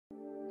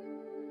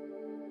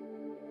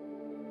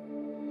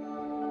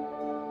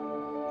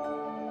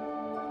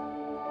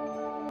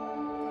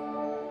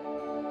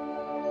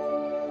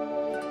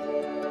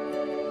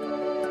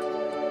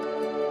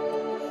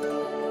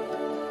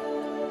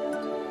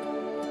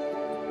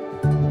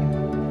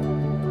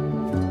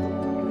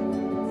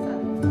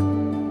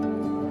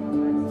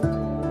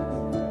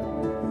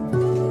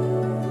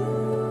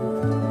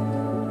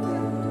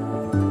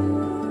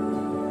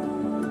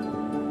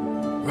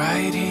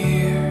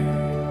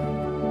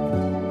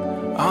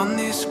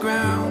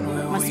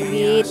Mas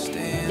Wiwit,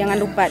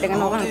 jangan lupa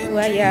dengan orang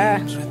tua ya.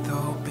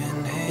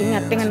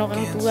 Ingat dengan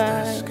orang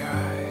tua.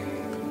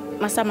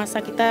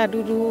 Masa-masa kita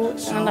dulu,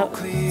 jangan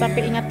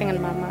sampai ingat dengan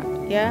mama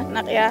ya,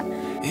 nak ya.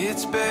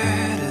 It's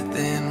better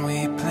than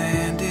we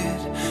planned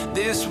it.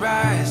 This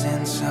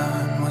rising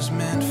sun was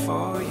meant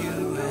for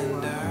you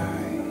and I.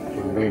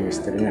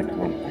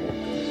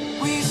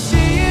 We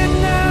see it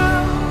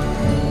now.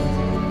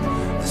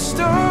 The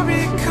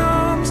story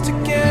comes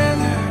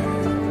together.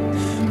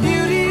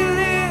 Beauty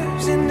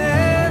lives in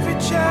every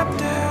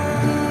chapter.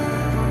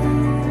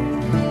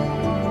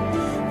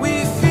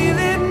 We feel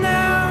it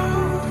now.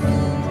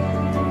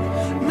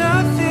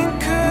 Nothing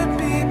could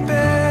be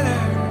better.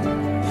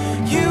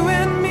 You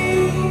and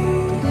me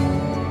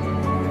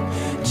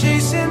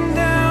chasing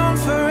down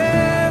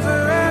forever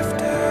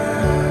after.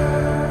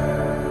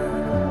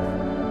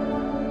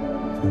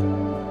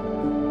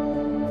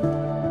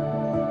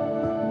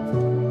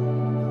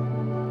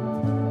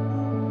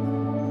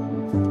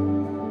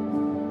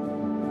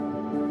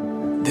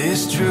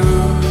 This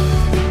truth.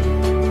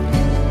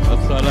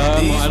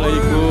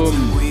 Assalamualaikum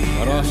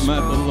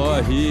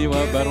warahmatullahi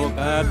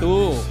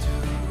wabarakatuh.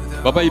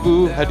 Bapak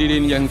Ibu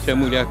hadirin yang saya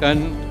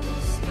muliakan,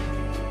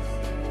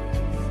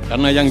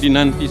 karena yang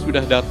dinanti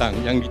sudah datang,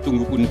 yang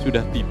ditunggu pun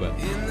sudah tiba,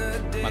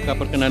 maka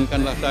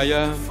perkenankanlah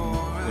saya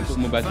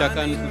untuk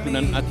membacakan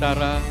susunan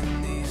acara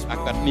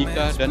akad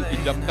nikah dan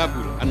ijab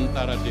kabul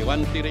antara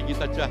Dewanti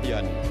Regita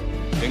Cahyani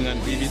dengan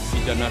Wiwit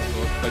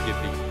Wijanarko sebagai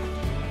tim.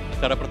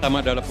 Acara pertama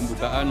adalah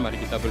pembukaan, mari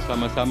kita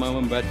bersama-sama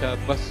membaca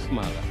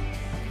basmalah.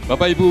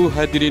 Bapak Ibu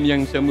hadirin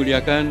yang saya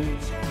muliakan,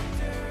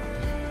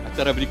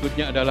 acara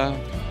berikutnya adalah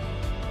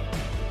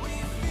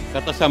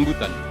kata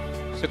sambutan,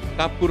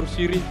 sekapur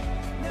sirih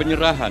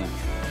penyerahan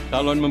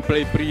calon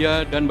mempelai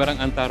pria dan barang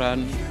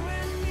antaran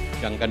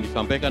yang akan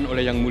disampaikan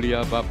oleh Yang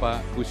Mulia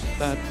Bapak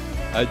Ustadz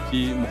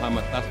Haji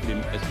Muhammad Taslim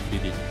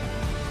SPD.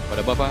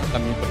 Pada Bapak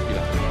kami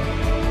persilakan.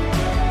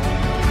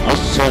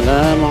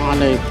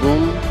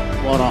 Assalamualaikum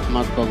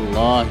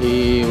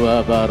warahmatullahi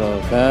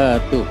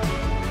wabarakatuh.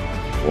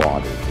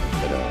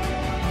 Waalaikumsalam.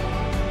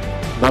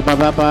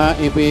 Bapak-bapak,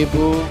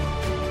 ibu-ibu,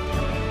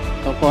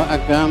 tokoh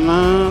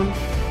agama,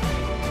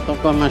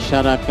 tokoh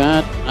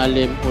masyarakat,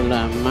 alim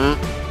ulama,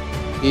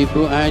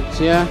 Ibu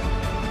Hajah,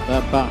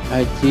 Bapak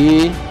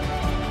Haji,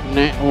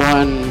 Nek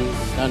Wan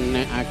dan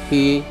Nek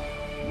Aki,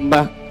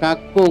 Mbah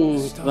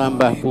Kakung,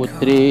 Mbah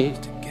Putri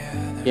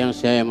yang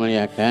saya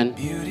muliakan,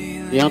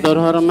 yang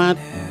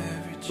terhormat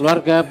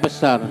keluarga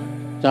besar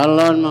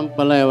calon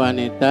mempelai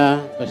wanita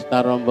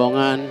beserta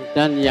rombongan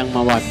dan yang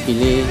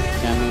mewakili,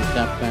 kami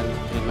ucapkan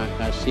terima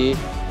kasih.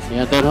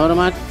 Yang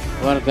terhormat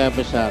keluarga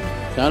besar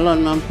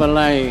calon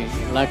mempelai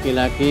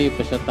laki-laki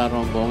beserta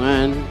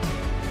rombongan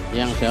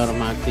yang saya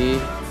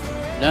hormati,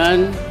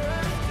 dan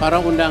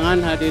para undangan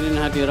hadirin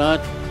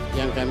hadirat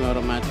yang kami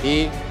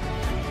hormati,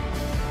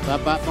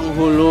 Bapak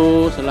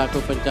Penghulu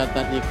selaku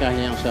pencatat nikah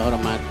yang saya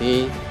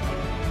hormati,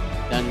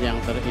 dan yang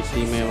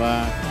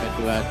teristimewa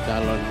kedua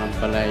calon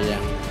mempelai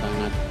yang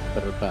sangat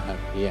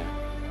berbahagia.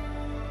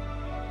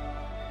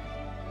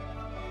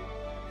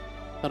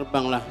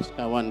 Terbanglah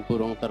sekawan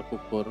burung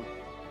terkukur,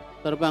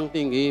 terbang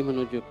tinggi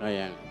menuju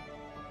kayangan.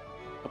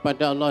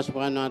 Kepada Allah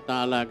Subhanahu wa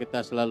taala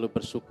kita selalu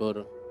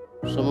bersyukur.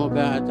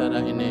 Semoga acara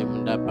ini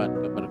mendapat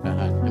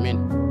keberkahan. Amin.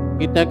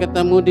 Kita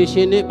ketemu di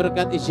sini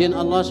berkat izin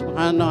Allah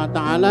Subhanahu wa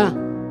taala.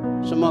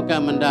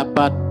 Semoga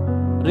mendapat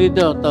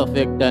ridho,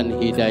 taufik dan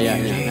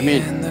hidayahnya.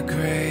 Amin.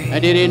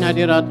 Hadirin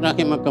hadirat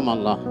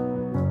rahimakumullah.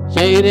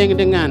 Seiring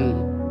dengan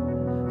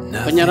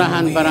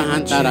penyerahan barang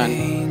hantaran,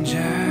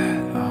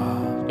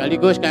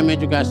 sekaligus kami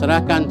juga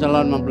serahkan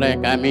calon mempelai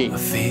kami.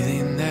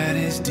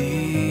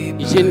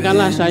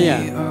 Izinkanlah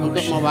saya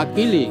untuk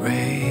mewakili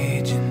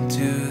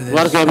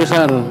keluarga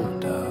besar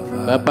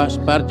Bapak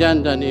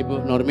Suparjan dan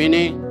Ibu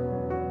Nurmini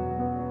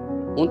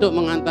untuk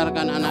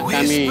mengantarkan anak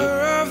kami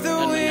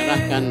dan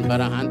menyerahkan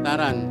barang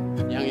hantaran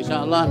yang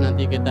insya Allah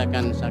nanti kita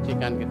akan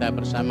saksikan kita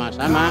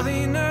bersama-sama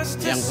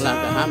yang telah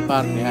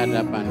terhampar di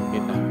hadapan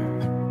kita.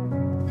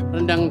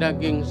 Rendang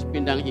daging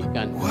sepindang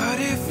ikan,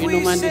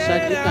 minuman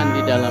disajikan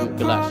di dalam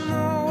gelas.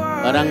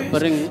 Barang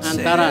pengiring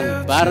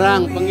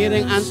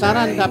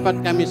antaran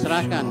dapat kami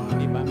serahkan.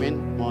 Ini Pak Men,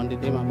 mohon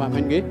diterima Pak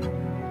Men, gitu.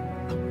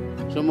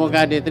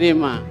 Semoga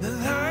diterima.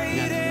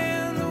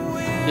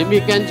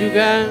 Demikian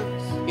juga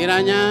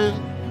kiranya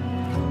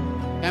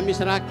kami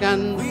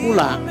serahkan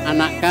pula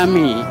anak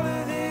kami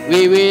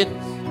Wiwit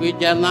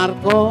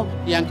Wijanarko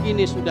yang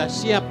kini sudah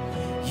siap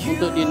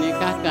untuk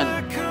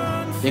dinikahkan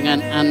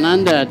dengan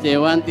Ananda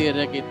Dewanti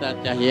Regita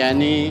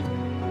Cahyani.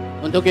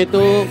 Untuk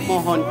itu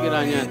mohon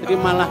kiranya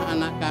terimalah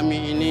anak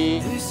kami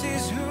ini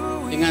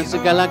dengan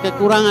segala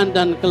kekurangan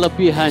dan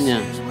kelebihannya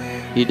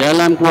di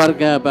dalam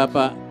keluarga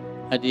Bapak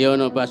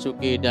Hadiono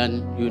Basuki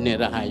dan Yuni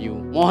Rahayu.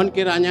 Mohon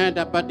kiranya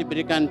dapat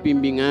diberikan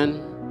bimbingan,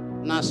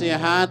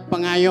 nasihat,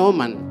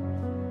 pengayoman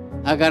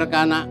agar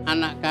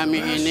anak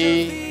kami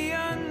ini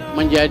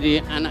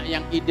menjadi anak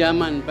yang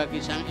idaman bagi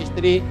sang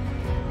istri,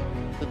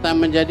 serta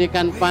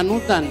menjadikan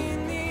panutan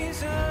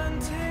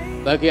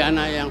bagi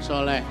anak yang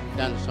soleh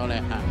dan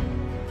soleha.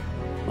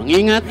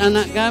 Mengingat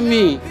anak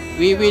kami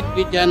Wiwit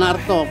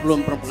Wijanarto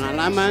belum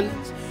berpengalaman,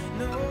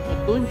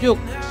 petunjuk,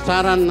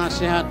 saran,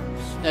 nasihat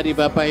dari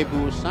Bapak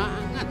Ibu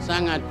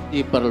sangat-sangat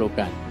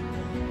diperlukan.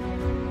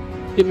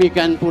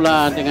 Demikian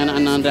pula dengan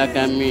ananda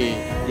kami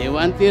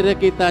Dewanti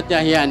Rekita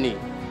Cahyani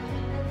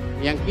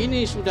yang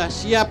kini sudah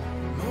siap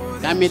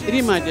kami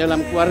terima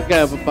dalam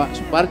keluarga Bapak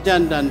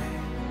Suparjan dan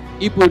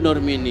Ibu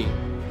Nurmini.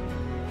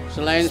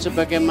 Selain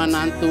sebagai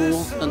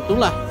menantu,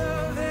 tentulah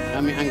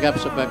kami anggap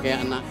sebagai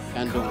anak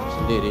kandung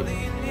sendiri.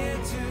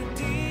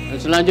 Dan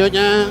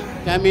selanjutnya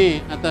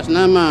kami atas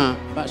nama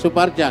Pak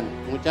Suparjan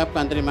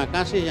mengucapkan terima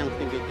kasih yang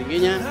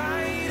tinggi-tingginya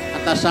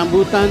atas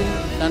sambutan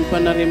dan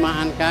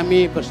penerimaan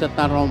kami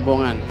beserta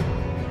rombongan.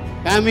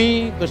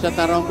 Kami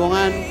beserta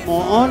rombongan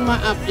mohon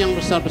maaf yang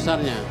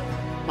besar-besarnya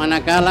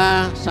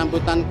manakala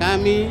sambutan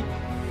kami,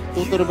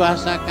 tutur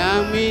bahasa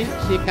kami,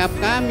 sikap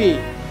kami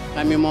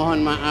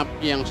mohon maaf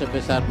yang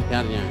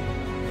sebesar-besarnya.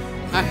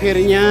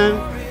 Akhirnya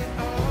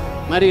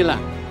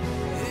marilah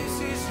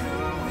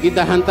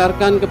kita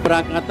hantarkan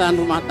keberangkatan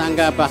rumah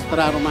tangga,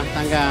 bahtera rumah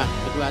tangga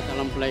kedua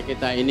calon mempelai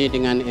kita ini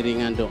dengan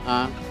iringan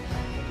doa.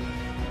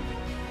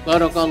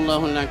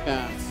 Barakallahu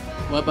laka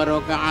wa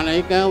baraka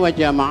alaika wa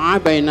jama'a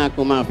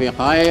bainakuma fi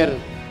khair.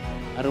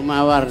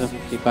 Arumawar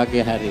di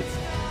pagi hari,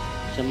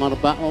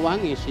 semerbak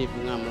wangi si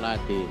bunga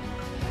melati.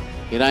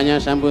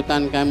 Kiranya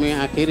sambutan kami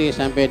akhiri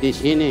sampai di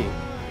sini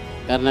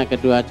karena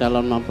kedua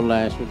calon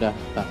mempelai sudah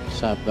tak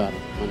sabar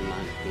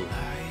menanti.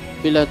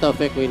 Bila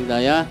taufik wa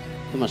hidayah.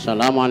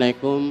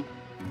 Wassalamualaikum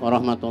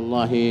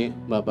warahmatullahi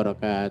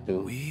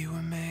wabarakatuh.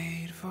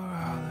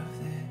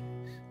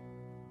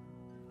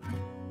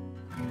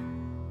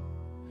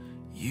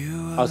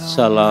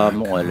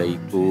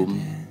 Assalamualaikum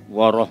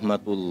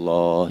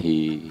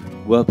warahmatullahi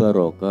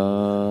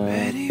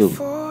wabarakatuh.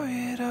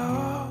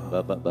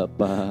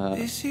 Bapak-bapak,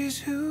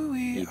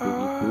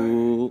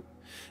 ibu-ibu,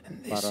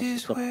 para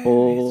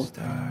sesepuh,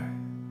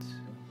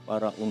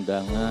 para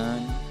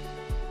undangan,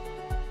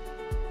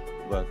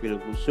 wabil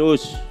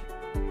khusus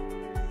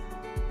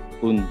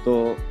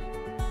untuk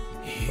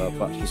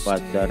Bapak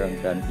Suparjan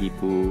dan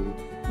Ibu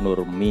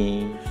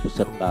Nurmi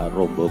beserta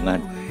rombongan.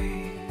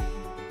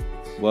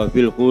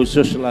 Wabil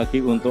khusus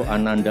lagi untuk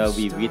Ananda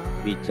Wiwit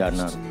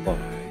Wijanarko.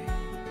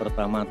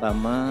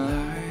 Pertama-tama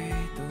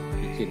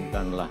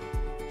izinkanlah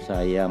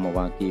saya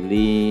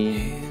mewakili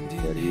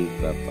dari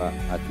Bapak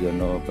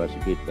Adiono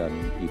Basuki dan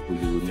Ibu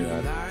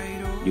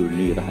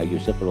Yuni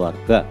Rahayu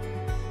sekeluarga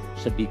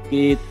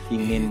sedikit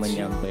ingin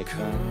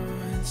menyampaikan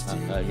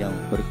hal-hal yang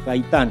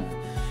berkaitan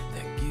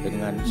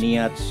dengan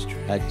niat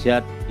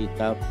hajat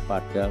kita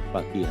pada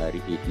pagi hari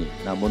ini.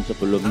 Namun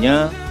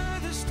sebelumnya,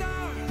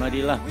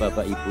 marilah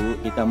Bapak Ibu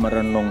kita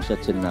merenung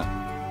sejenak.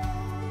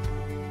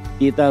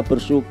 Kita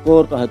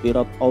bersyukur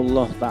kehadirat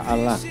Allah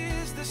Ta'ala.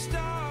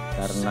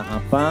 Karena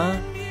apa?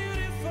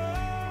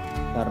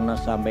 Karena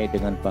sampai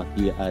dengan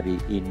pagi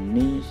hari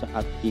ini,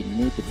 saat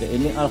ini, detik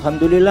ini,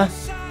 alhamdulillah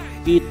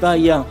kita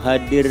yang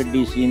hadir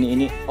di sini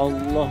ini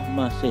Allah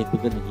masih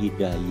berikan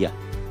hidayah.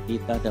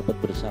 Kita dapat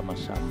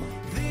bersama-sama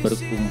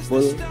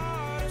berkumpul,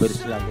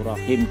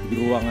 bersilaturahim di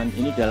ruangan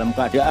ini dalam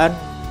keadaan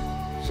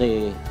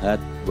sehat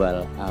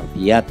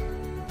walafiat.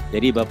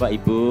 Jadi Bapak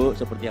Ibu,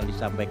 seperti yang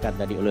disampaikan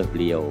tadi oleh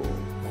beliau,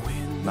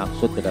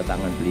 maksud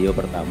kedatangan beliau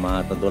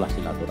pertama tentulah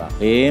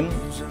silaturahim,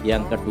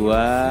 yang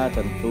kedua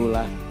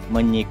tentulah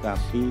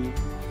menyikapi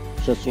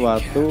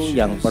sesuatu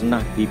yang pernah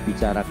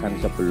dibicarakan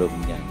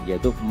sebelumnya,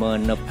 yaitu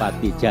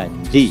menepati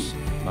janji.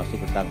 Maksud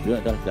tentang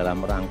beliau adalah dalam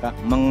rangka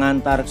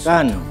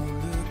mengantarkan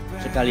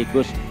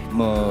sekaligus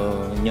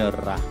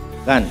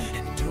menyerahkan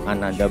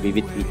Ananda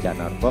Wiwit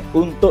Wijanarko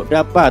untuk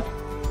dapat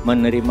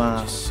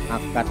menerima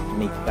akad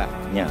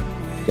nikahnya,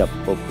 ijab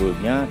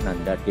kabulnya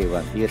Nanda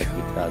Dewanti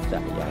Rekita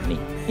Cahyani.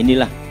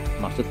 Inilah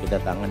maksud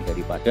kedatangan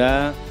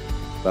daripada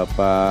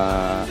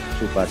Bapak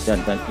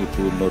Suparjan dan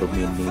Ibu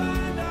Nurmini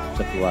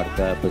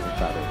sekeluarga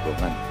beserta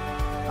rombongan.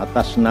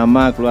 Atas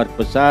nama keluarga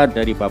besar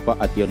dari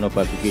Bapak Adiono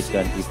Basuki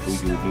dan Ibu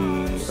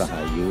Yuni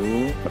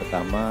Rahayu,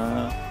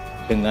 pertama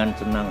dengan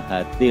senang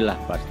hati lah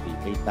pasti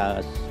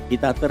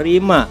kita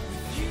terima,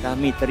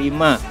 kami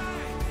terima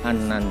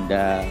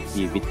Ananda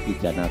Wiwit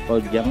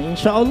Wijanarko yang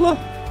insya Allah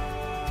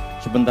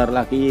sebentar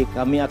lagi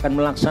kami akan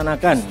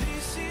melaksanakan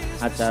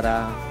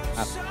acara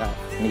akad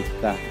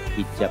nikah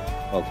ijab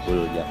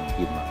kabul yang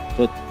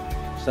dimaksud.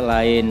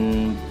 Selain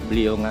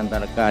beliau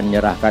mengantarkan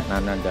nyerahkan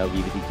Ananda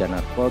Wiwit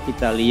Wijanarko,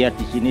 kita lihat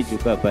di sini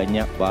juga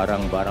banyak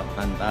barang-barang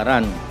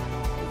hantaran.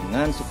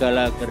 Dengan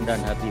segala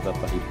kerendahan hati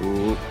Bapak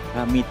Ibu,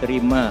 kami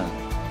terima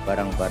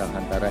barang-barang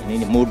hantaran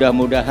ini.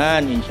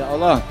 Mudah-mudahan insya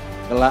Allah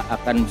kelak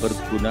akan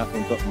berguna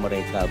untuk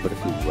mereka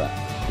berdua.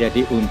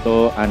 Jadi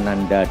untuk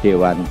Ananda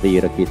Dewanti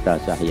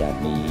Rekita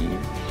Cahyani,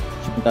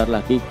 sebentar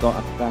lagi kau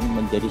akan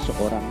menjadi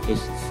seorang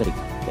istri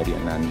dari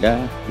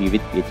Ananda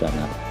Wiwit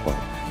Wijanarko.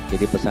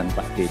 Jadi pesan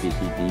Pak D di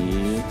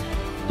sini,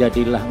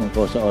 jadilah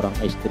engkau seorang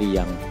istri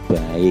yang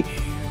baik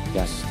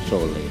dan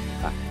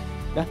solehah.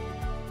 Dah,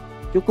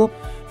 cukup.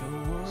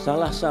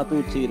 Salah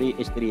satu ciri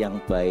istri yang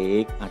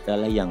baik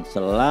adalah yang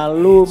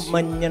selalu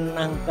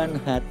menyenangkan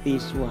hati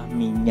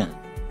suaminya.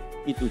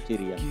 Itu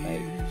ciri yang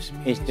baik.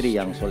 Istri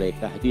yang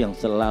solehah itu yang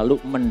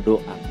selalu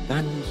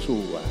mendoakan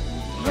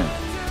suaminya.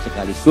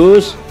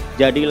 Sekaligus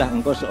jadilah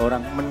engkau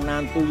seorang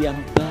menantu yang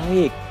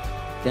baik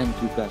dan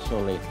juga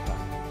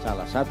solehah.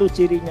 Salah satu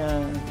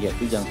cirinya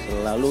yaitu yang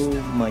selalu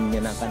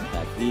menyenangkan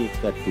hati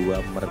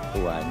kedua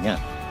mertuanya.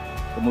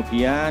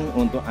 Kemudian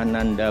untuk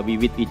Ananda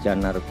Wiwit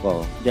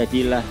Wijanarko,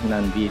 jadilah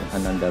nanti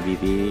Ananda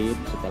Wiwit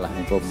setelah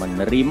engkau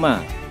menerima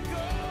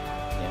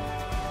ya,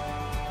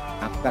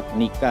 akad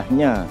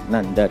nikahnya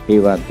Nanda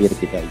Dewantir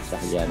Kita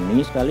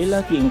Isahyani, sekali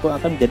lagi engkau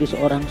akan menjadi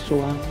seorang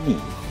suami.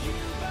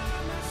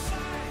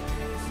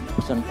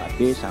 Pesan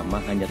Pak D sama,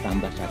 hanya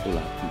tambah satu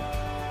lagi.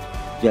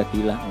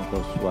 Jadilah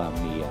engkau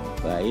suami yang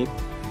baik,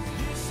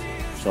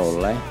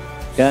 soleh,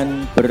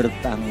 dan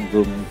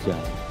bertanggung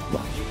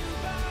jawab.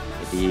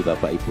 Jadi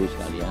Bapak Ibu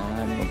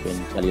sekalian, mungkin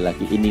sekali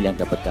lagi ini yang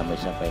dapat kami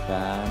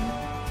sampaikan.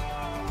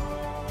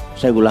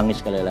 Saya ulangi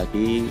sekali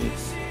lagi,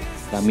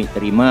 kami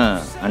terima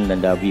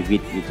Ananda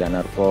Wiwit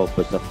Wijanarko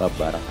beserta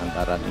barang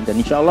antaran ini, dan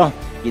insya Allah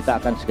kita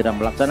akan segera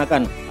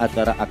melaksanakan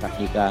acara akad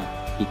nikah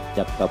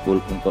ijab kabul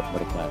untuk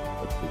mereka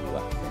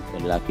berdua. Dan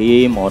sekali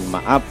lagi mohon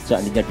maaf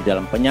seandainya di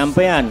dalam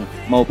penyampaian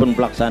maupun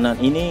pelaksanaan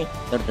ini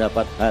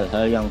terdapat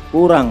hal-hal yang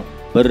kurang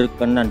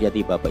berkenan di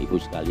hati Bapak Ibu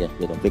sekalian.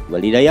 Taufik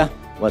wal hidayah.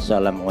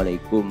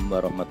 Wassalamualaikum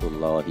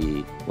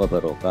warahmatullahi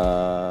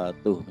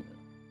wabarakatuh.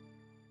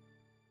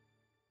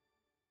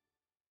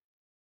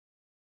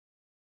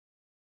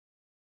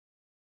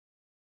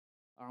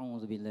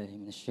 A'udzubillahi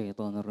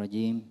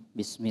minasyaitonirrajim.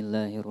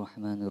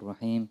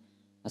 Bismillahirrahmanirrahim.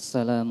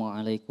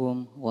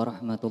 Assalamualaikum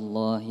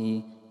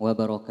warahmatullahi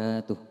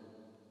wabarakatuh.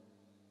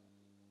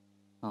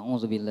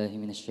 A'udzubillahi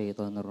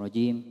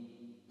minasyaitonirrajim.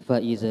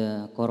 Fa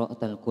iza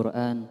qara'tal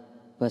Qur'an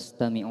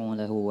fastami'u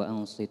lahu wa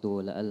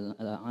ansitu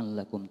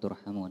la'allakum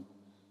turhamun.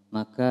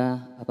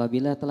 Maka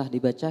apabila telah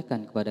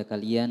dibacakan kepada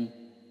kalian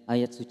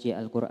ayat suci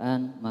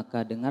Al-Quran,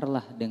 maka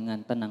dengarlah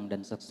dengan tenang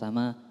dan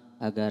seksama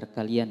agar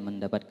kalian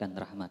mendapatkan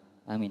rahmat.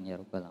 Amin ya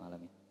rabbal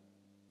alamin.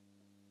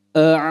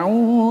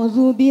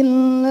 A'udzu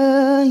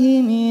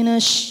billahi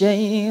minasy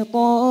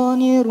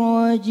syaithanir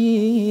rajim.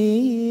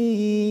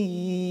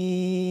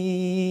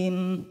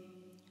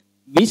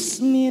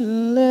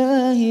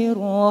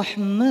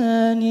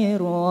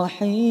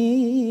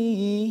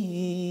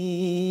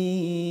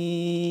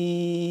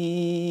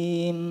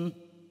 Bismillahirrahmanirrahim.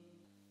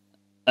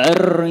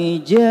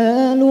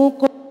 Ar-rijalu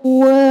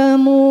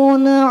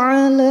qawwamuna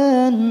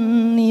 'alan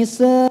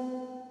nisa'i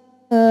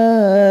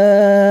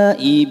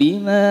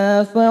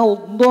bima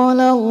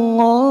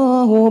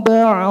faddalallahu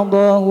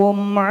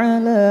ba'dahum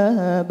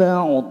 'ala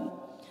ba'd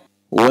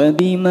wa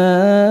bima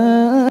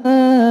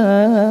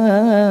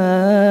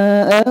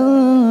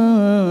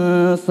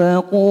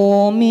أنفقوا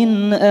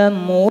من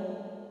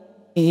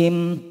أموالهم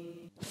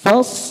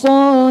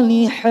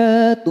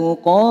فالصالحات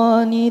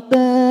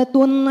قانتات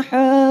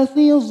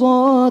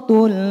حافظات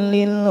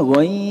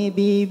للغيب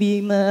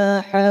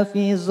بما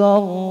حفظ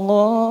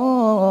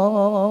الله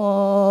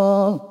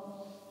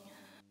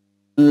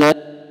لا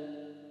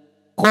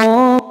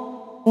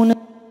يخافون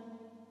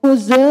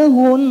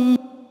نشوزهن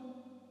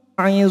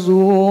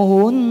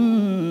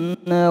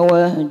عظوهن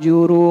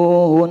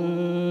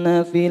واهجروهن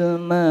في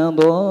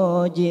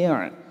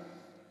المضاجع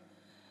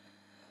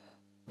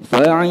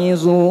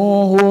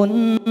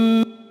فعظوهن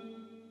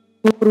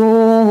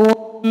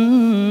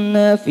واهجروهن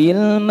في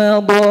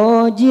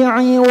المضاجع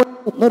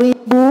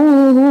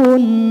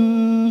واضربوهن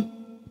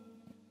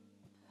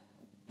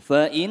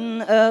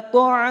فإن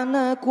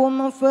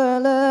أطعنكم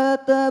فلا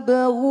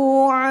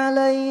تبغوا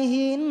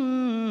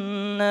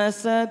عليهن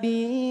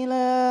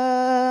سبيلا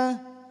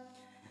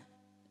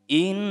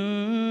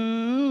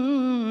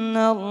Innallaha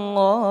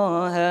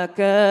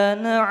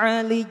kana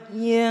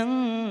 'aliyyan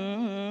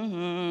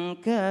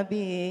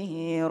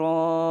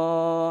kabira.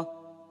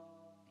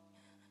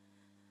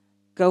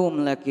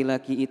 Kaum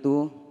laki-laki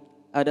itu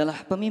adalah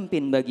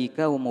pemimpin bagi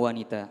kaum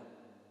wanita.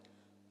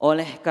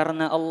 Oleh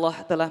karena Allah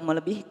telah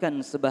melebihkan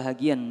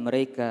sebahagian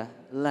mereka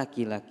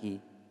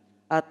laki-laki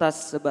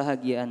atas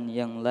sebahagian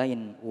yang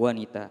lain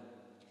wanita.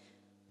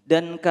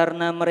 Dan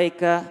karena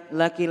mereka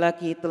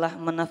laki-laki telah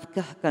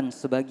menafkahkan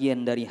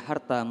sebagian dari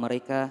harta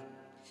mereka,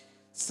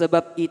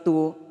 sebab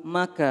itu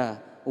maka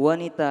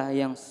wanita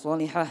yang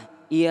solihah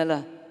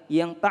ialah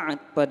yang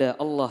taat pada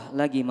Allah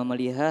lagi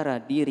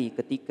memelihara diri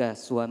ketika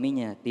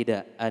suaminya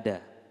tidak ada.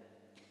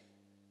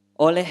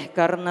 Oleh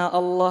karena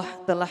Allah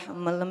telah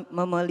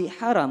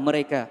memelihara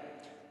mereka,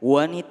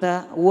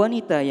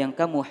 wanita-wanita yang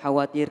kamu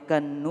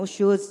khawatirkan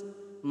nusyuz,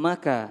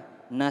 maka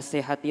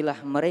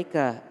nasihatilah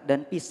mereka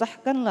dan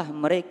pisahkanlah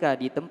mereka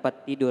di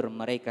tempat tidur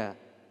mereka.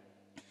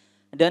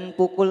 Dan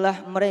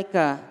pukullah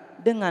mereka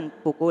dengan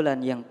pukulan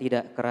yang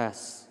tidak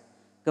keras.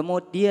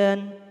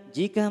 Kemudian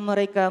jika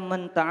mereka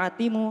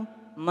mentaatimu,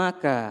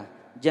 maka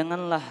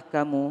janganlah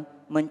kamu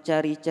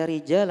mencari-cari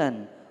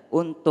jalan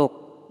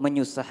untuk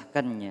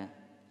menyusahkannya.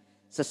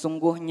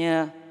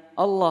 Sesungguhnya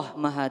Allah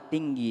Maha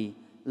Tinggi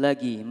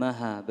lagi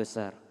Maha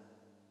Besar.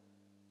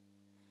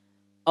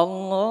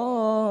 Allahu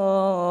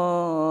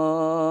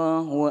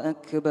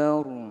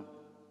Akbar.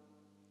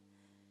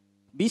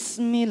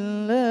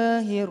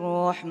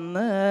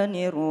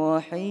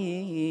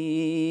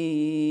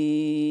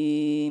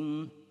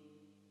 Bismillahirrahmanirrahim.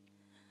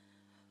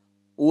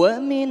 Wa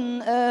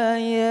min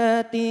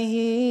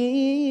ayatihi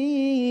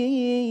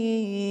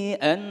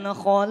an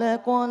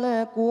khalaqa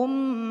lakum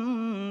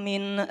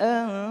min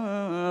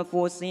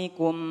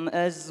anfusikum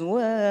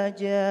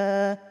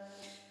azwaja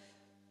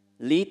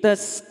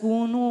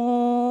litaskunu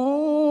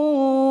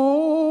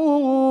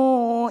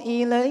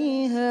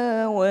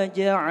ilaiha wa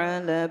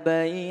ja'ala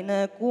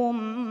bainakum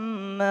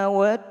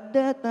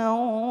mawaddatan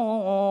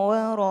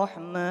wa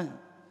rahmah.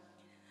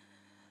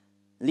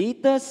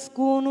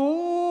 لتسكنوا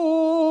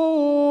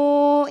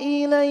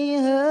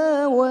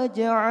إليها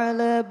وجعل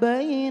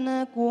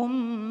بينكم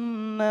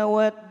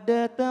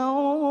مودة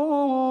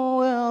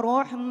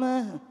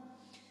ورحمة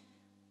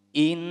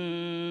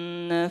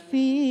إن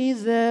في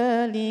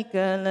ذلك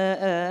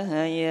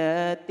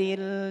لآيات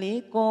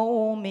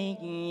لقوم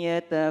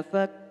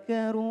يتفكرون.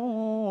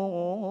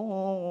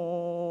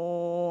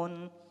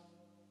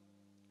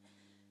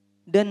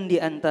 Dan di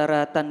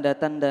antara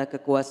tanda-tanda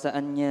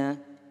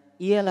kekuasaannya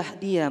ialah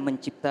Dia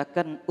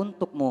menciptakan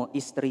untukmu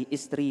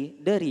istri-istri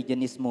dari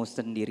jenismu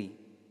sendiri,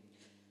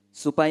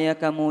 supaya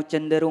kamu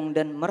cenderung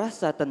dan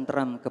merasa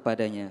tentram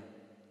kepadanya.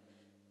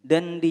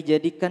 Dan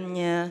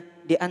dijadikannya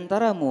di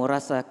antaramu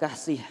rasa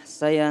kasih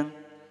sayang.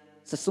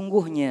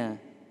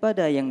 Sesungguhnya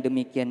pada yang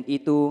demikian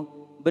itu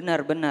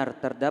benar-benar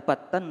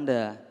terdapat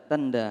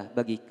tanda-tanda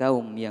bagi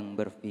kaum yang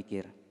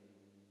berfikir.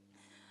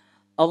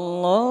 Allahu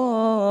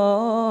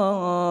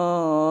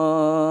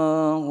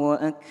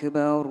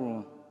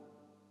Akbar.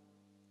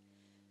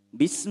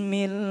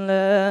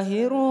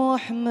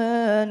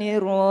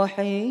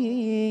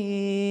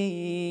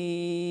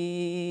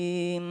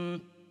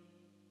 Bismillahirrahmanirrahim.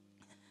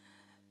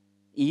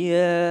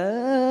 Ya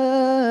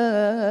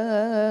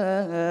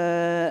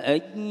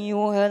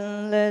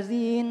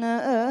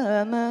ayyuhallazina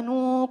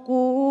amanu qu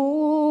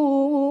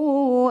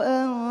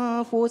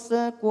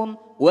anfusakum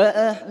wa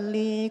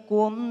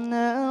ahlikum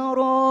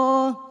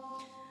naran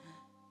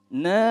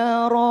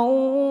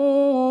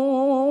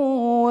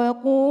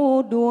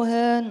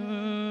waquduhan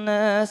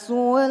nas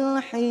wal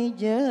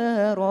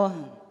hijarah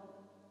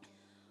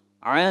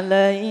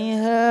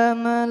 'alaiha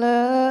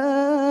malaikatun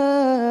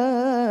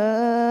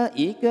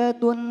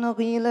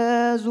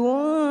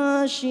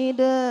ghilazun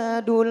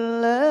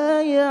shidadun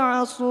la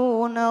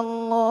ya'suna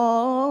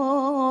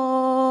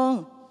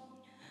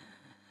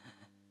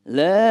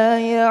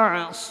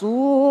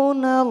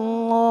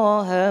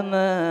Allah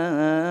ma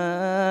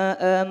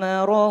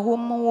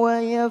amarahum wa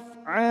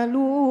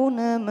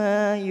yaf'aluna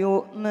ma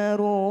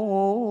yu'marun.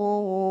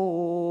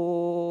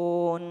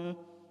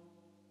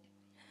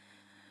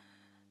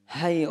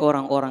 Hai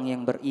orang-orang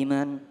yang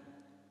beriman,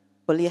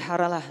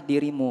 peliharalah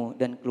dirimu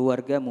dan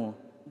keluargamu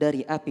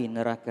dari api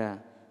neraka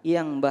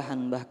yang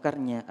bahan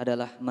bakarnya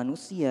adalah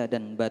manusia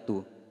dan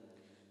batu.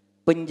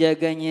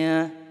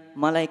 Penjaganya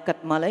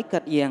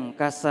malaikat-malaikat yang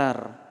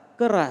kasar,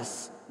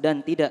 keras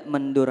dan tidak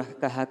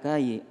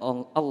mendurhakai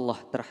Allah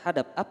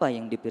terhadap apa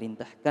yang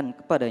diperintahkan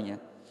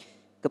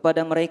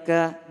kepada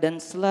mereka dan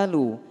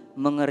selalu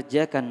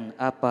mengerjakan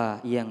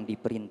apa yang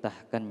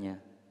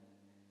diperintahkannya.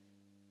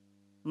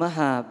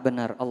 Maha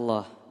benar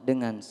Allah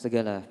dengan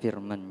segala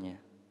firman-Nya.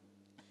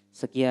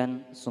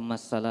 Sekian,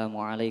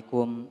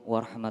 Assalamualaikum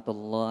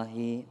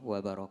warahmatullahi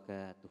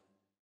wabarakatuh.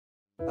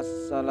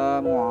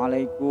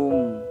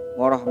 Assalamualaikum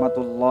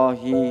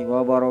warahmatullahi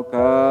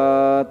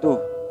wabarakatuh.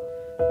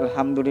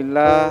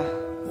 Alhamdulillah,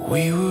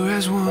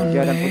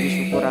 puja dan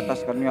puji syukur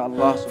atas karunia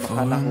Allah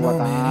Subhanahu wa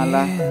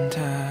taala.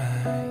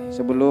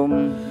 Sebelum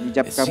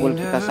ijab kabul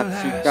kita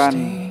saksikan,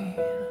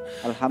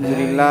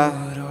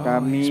 alhamdulillah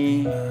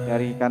kami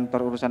dari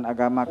Kantor Urusan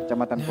Agama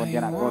Kecamatan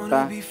Pontianak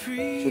Kota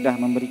sudah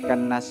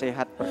memberikan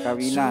nasihat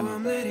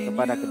perkawinan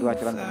kepada kedua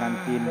calon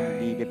pengantin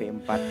di BP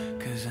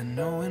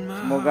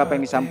 4. Semoga apa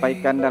yang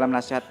disampaikan dalam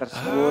nasihat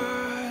tersebut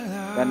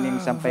dan yang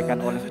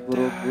disampaikan oleh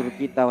guru-guru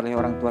kita, oleh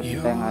orang tua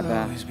kita yang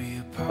ada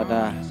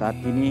pada saat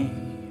ini,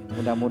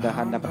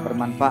 mudah-mudahan dapat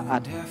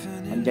bermanfaat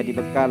menjadi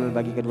bekal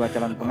bagi kedua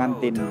calon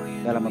pengantin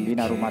dalam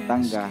membina rumah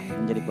tangga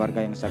menjadi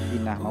keluarga yang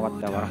sakinah,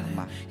 mawaddah,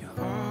 warahmah.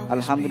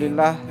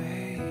 Alhamdulillah,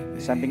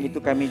 di samping itu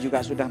kami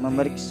juga sudah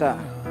memeriksa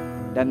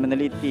dan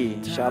meneliti,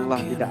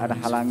 insyaallah tidak ada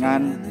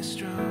halangan.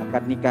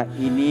 Akad nikah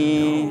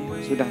ini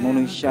sudah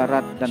memenuhi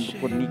syarat dan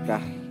rukun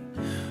nikah.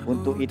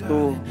 Untuk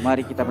itu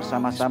mari kita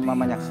bersama-sama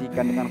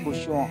menyaksikan dengan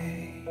khusyuk,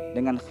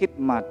 dengan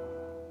khidmat,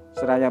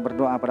 seraya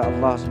berdoa pada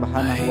Allah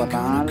Subhanahu wa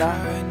taala.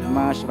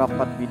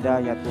 Masyraqat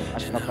bidayatu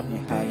asyraqat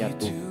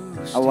nihayatu.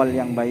 Awal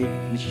yang baik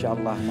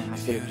insyaallah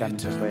menghasilkan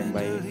sesuatu yang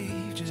baik.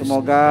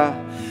 Semoga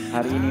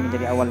hari ini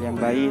menjadi awal yang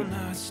baik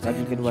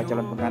bagi kedua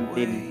calon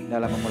pengantin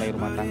dalam memulai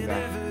rumah tangga,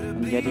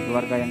 menjadi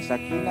keluarga yang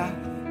sakinah,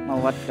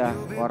 mawaddah,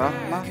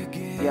 warahmah,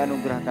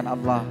 dianugerahkan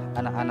Allah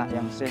anak-anak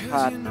yang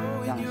sehat,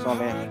 yang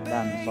soleh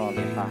dan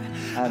solehah.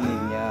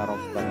 Amin ya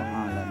rabbal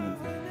alamin.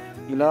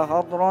 Ila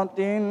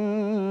hadratin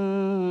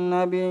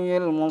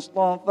nabiyil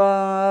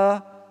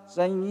mustafa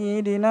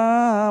سيدنا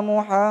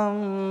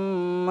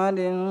محمد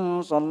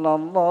صلى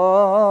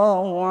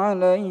الله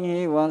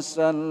عليه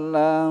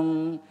وسلم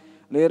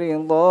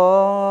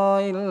لرضا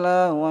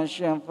الله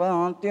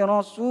وشفاعة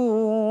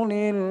رسول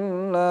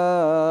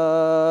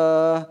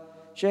الله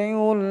شيء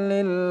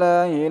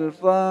لله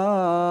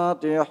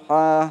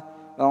الفاتحة.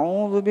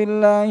 أعوذ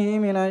بالله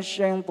من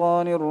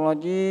الشيطان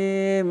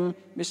الرجيم.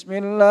 بسم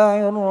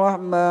الله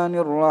الرحمن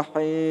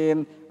الرحيم.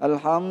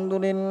 الحمد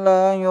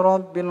لله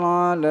رب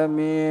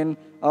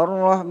العالمين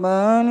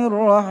الرحمن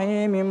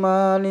الرحيم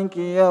مالك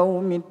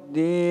يوم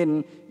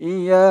الدين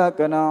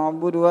إياك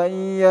نعبد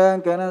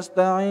وإياك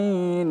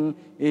نستعين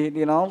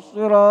اهدنا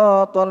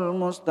الصراط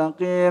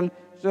المستقيم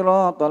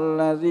صراط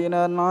الذين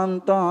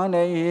أنعمت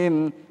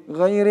عليهم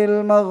غير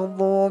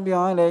المغضوب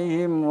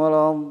عليهم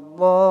ولا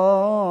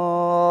الضالين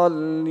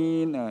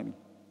آمين.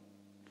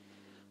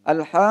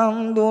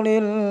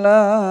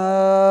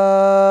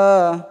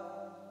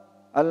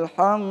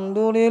 الحمد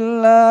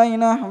لله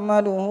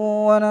نحمده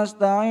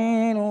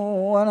ونستعينه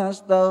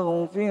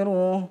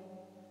ونستغفره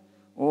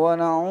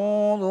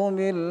ونعوذ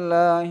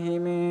بالله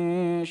من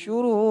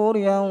شرور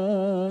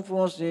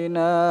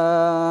أنفسنا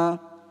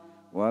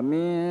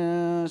ومن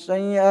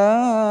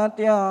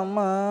سيئات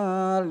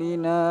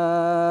أعمالنا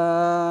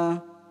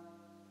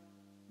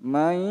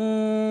من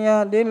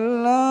يهد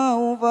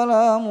الله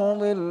فلا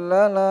مضل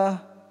له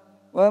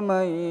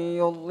ومن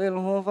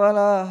يضلله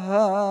فلا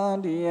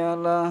هادي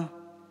له.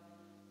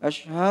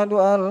 أشهد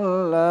أن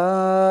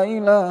لا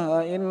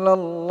إله إلا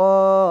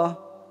الله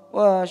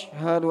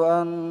وأشهد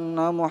أن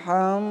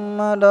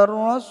محمدا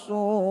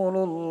رسول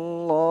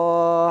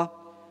الله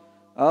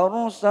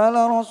أرسل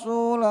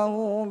رسوله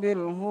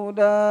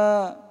بالهدى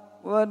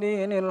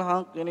ودين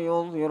الحق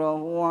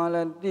ليظهره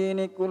على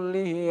الدين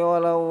كله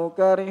ولو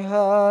كره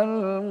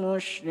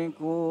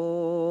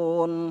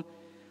المشركون.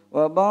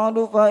 وبعد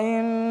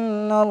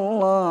فإن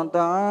الله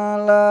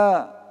تعالى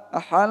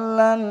أحل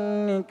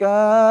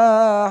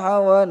النكاح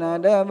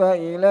وندب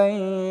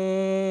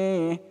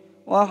إليه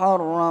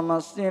وحرم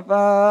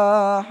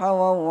السفاح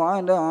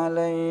ووعد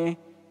عليه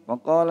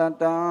وقال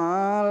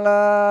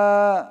تعالى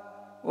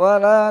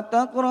ولا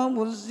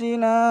تقربوا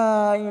الزنا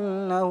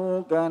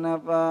إنه كان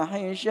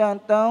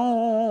فاحشة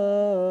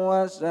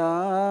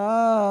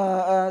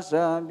وساء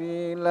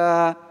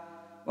سبيلا.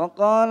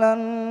 وقال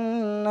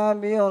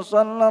النبي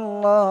صلى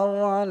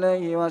الله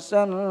عليه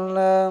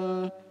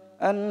وسلم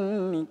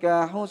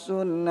النكاح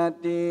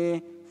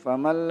سنتي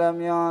فمن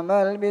لم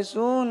يعمل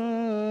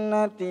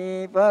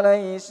بسنتي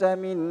فليس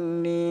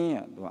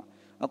مني.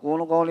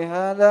 أقول قولي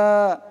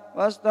هذا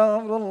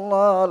واستغفر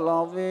الله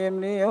العظيم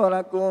لي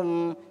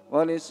ولكم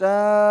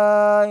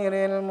ولسائر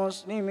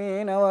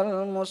المسلمين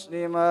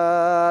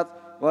والمسلمات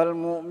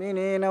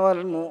والمؤمنين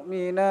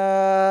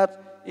والمؤمنات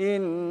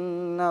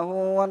إنه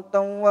هو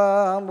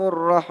التواب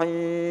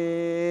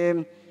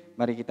الرحيم.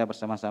 Mari kita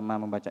bersama-sama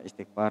membaca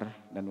istighfar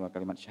dan dua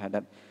kalimat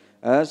syahadat.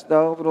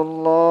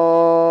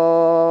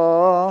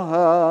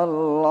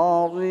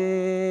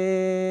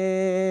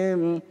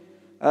 Astaghfirullahaladzim.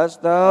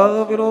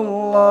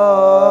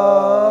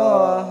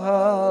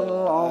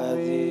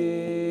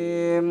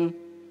 Astaghfirullahaladzim.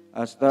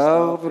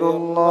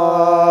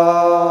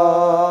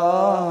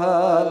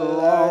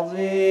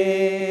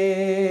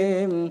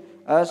 Astaghfirullahaladzim.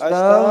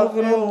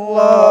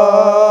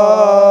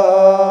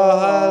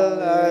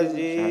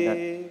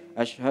 Astaghfirullahaladzim.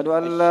 Asyhadu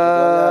an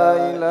la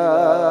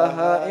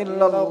ilaha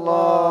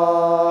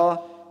illallah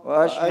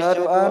wa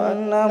asyhadu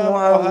anna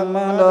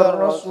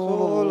Muhammadar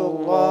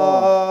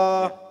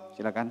Rasulullah.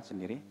 Silakan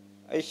sendiri.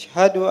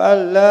 Asyhadu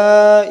an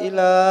la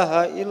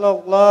ilaha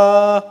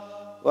illallah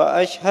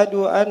wa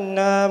asyhadu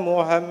anna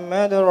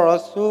Muhammadar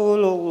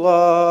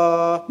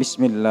Rasulullah.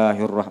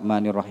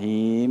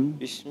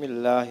 Bismillahirrahmanirrahim.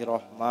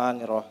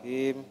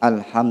 Bismillahirrahmanirrahim.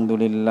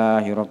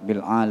 Alhamdulillahi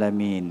rabbil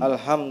alamin.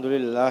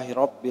 Alhamdulillahi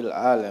rabbil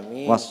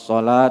alamin.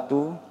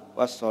 Wassalatu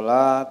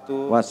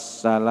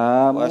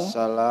wassalamu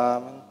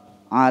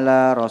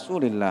ala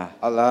rasulillah.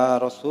 Ala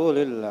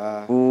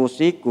rasulillah.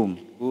 Usikum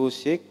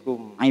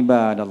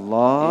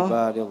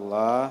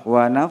ibadallah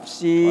wa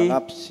nafsi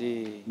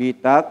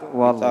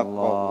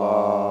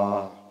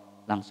bitaqwallah.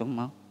 Langsung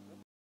mau.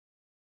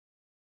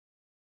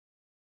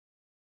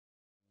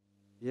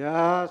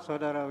 Ya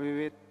saudara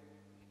Wiwit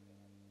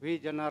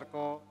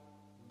Wijanarko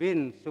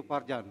bin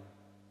Suparjan,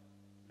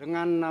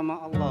 dengan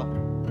nama Allah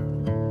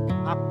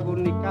aku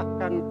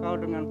nikahkan kau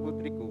dengan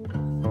putriku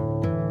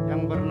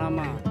yang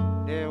bernama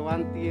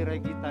Dewanti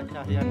Regita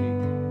Cahyani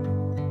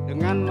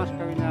dengan mas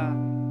kawinnya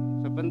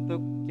sebentuk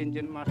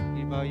cincin emas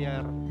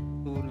dibayar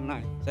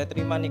tunai. Saya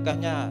terima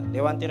nikahnya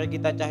Dewanti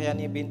Regita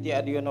Cahyani binti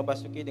Adiono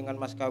Basuki dengan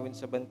mas kawin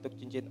sebentuk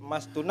cincin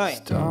emas tunai.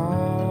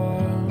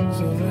 Stars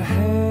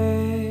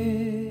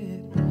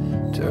overhead,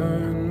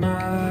 turn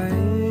my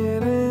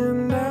head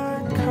and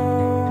I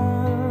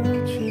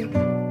caught you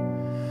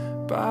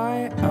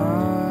by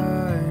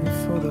eye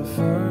for the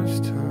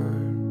first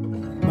time.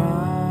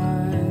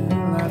 My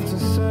life to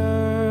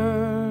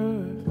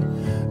serve,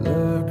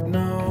 look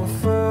no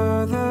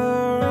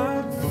further.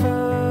 I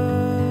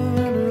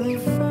finally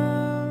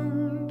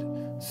found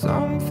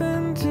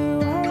something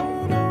to hold.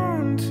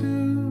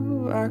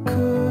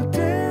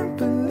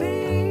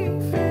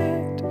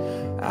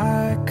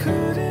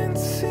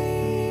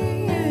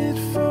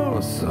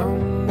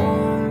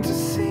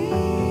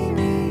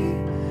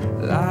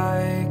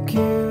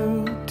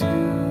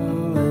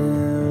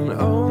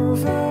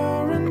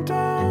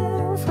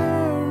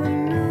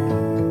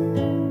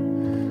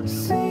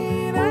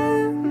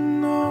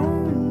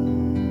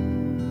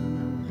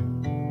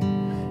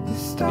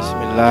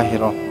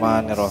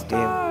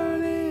 Bismillahirrahmanirrahim.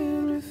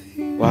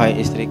 Wahai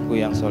istriku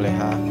yang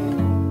soleha,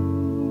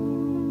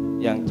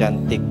 yang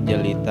cantik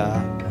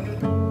jelita,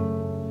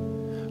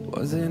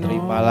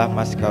 terimalah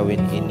mas kawin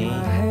ini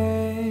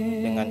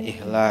dengan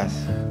ikhlas.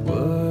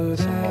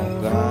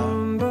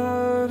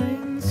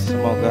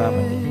 Semoga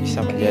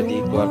bisa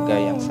menjadi keluarga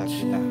yang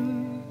sakinah,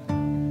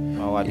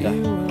 mawaddah,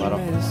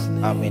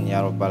 warahmah. Amin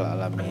ya rabbal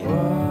alamin.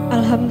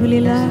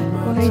 Alhamdulillah,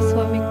 wahai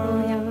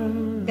suamiku yang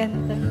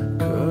ganteng.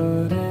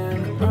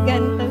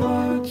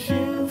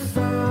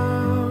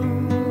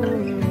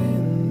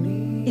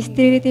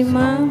 Istri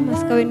diterima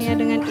mas kawinnya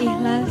dengan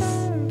ikhlas.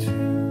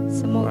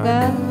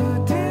 Semoga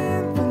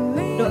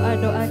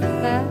doa-doa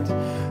kita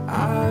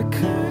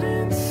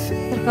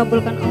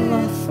terkabulkan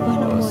Allah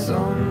Subhanahu wa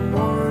Ta'ala.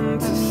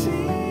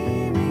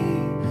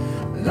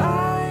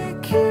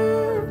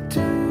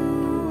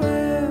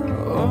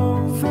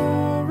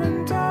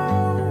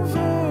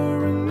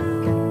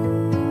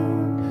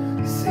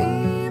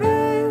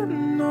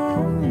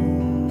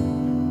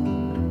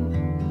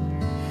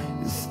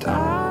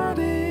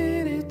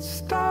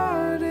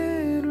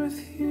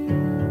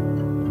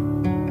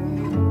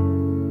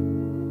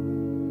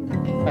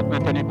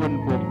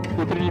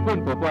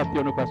 Putrinipun Bapak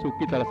Adiono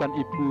Basuki dalasan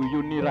Ibu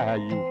Yuni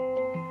Rahayu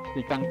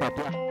ingkang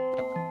badhe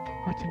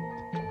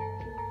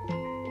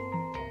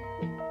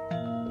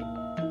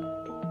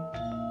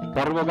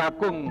garwa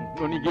kakung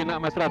nuninggi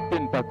nak Mas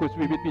Raden Bagus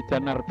Wiwit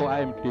Wijanarko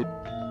AMD.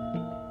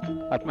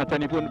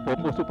 Atmajanipun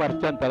Bapak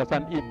Suparjan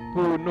dalasan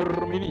Ibu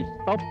Nurmini.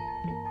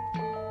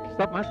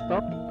 Stop Mas,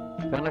 stop.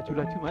 Jangan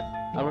laju-laju Mas,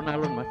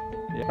 alun-alun Mas.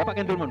 Ya,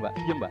 Bapak kendul Mbak.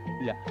 Iya Mbak.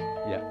 Iya.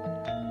 Ya.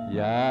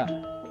 Ya.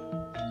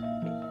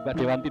 Mbak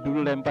Dewanti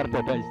dulu lempar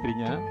dada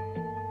istrinya,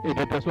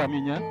 dada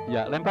suaminya,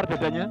 ya lempar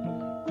dadanya,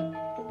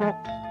 pok,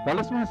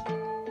 balas Mas.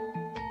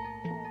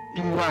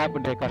 Iya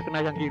pendekar,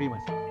 kena yang kiri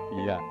Mas.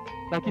 Iya,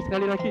 lagi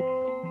sekali lagi,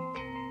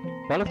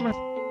 balas Mas,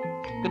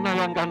 kena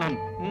yang kanan,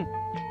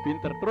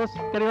 pinter. Terus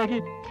sekali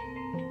lagi,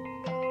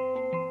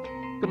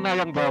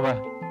 kena yang bawah.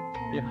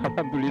 Ya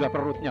alhamdulillah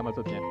perutnya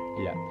maksudnya.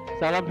 Iya,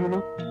 salam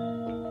dulu,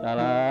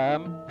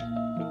 salam.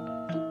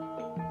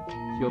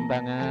 Cium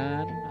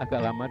tangan,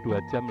 agak lama 2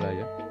 jam lah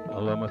ya.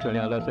 Allahumma sholli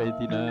ala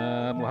Sayyidina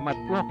Muhammad.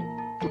 Wah,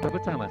 udah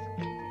pecah Mas.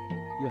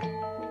 Ya,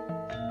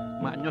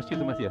 maknyos itu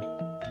Mas ya.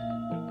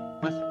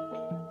 Mas,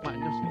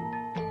 maknyos itu.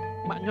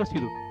 Maknyos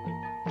itu.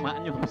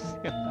 Maknyos.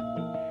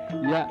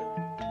 Ya,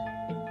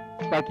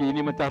 pagi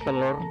ini mecah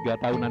telur,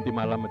 nggak tahu nanti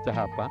malam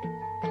mecah apa.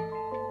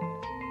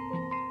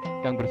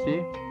 Yang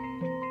bersih.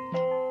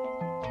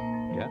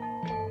 Ya.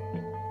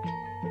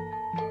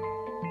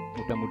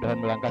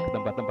 Mudah-mudahan melangkah ke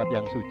tempat-tempat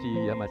yang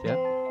suci ya Mas ya.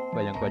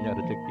 Yang banyak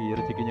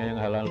rezekinya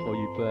yang halal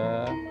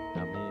thayyibah.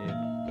 Amin.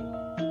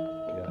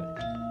 Ya.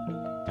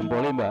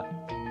 Jempolnya Mbak,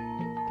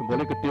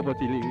 jempolnya gede apa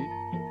cilik?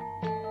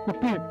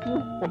 Gede.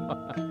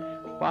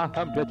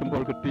 Paham dia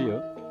jempol gede ya.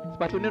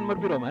 Sepatunya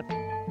nomor piro Mas?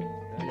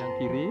 Ya, yang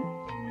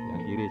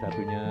kiri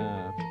satunya.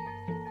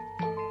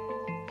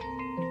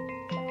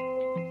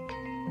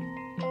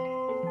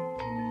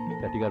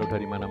 Jadi kalau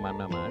dari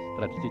mana-mana Mas,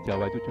 tradisi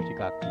Jawa itu cuci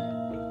kaki.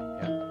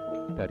 Ya.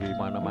 Dari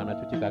mana-mana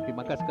cuci kaki,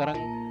 maka sekarang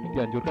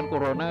dianjurkan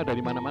corona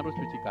dari mana-mana harus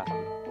cuci kaki.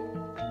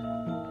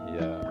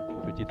 Ya,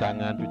 cuci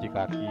tangan, cuci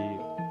kaki,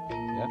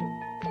 ya.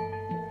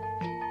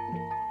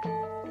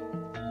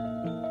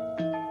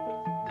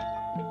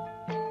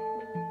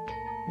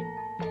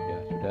 Ya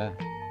sudah.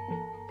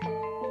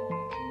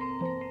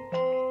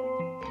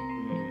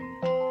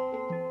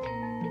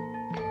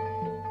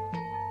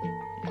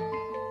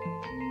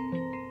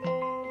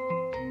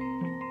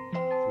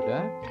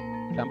 Sudah,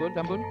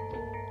 sampun.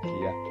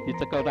 Iya,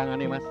 dicekel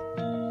tangannya Mas.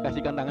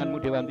 Kasihkan tanganmu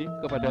Dewanti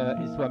kepada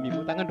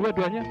suamimu, tangan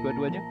dua-duanya.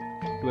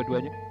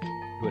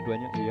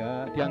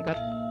 Iya, diangkat.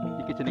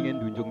 Iki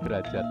jenenge dunjung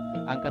derajat.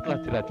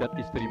 Angkatlah derajat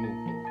istrimu.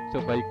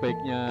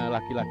 Sebaik-baiknya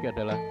laki-laki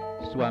adalah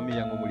suami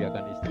yang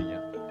memuliakan istrinya.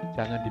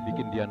 Jangan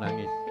dibikin dia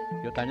nangis.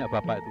 Yo tanya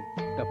bapak itu,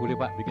 nggak boleh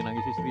Pak bikin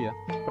nangis istri ya.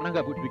 Pernah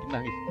nggak Bu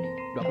dibikin nangis?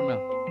 Nggak pernah.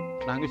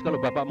 Nangis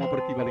kalau bapak mau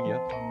pergi paling ya.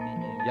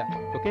 Ya,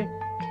 oke.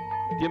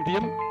 Diam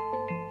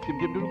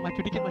dulu, maju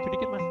dikit Mas,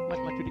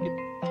 maju dikit.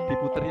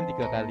 Diputerin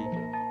 3 kali.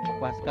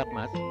 Waskat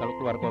Mas, kalau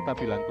keluar kota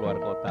bilang keluar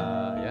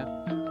kota ya.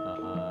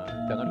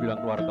 Jangan bilang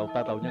keluar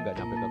kota taunya nggak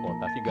nyampe ke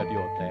kota, singgah di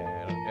hotel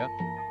ya.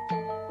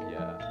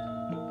 Ya.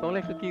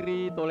 Toleh ke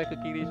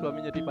kiri,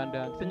 suaminya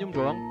dipandang. Senyum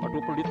doang. Aduh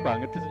pelit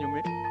banget sih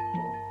senyumnya.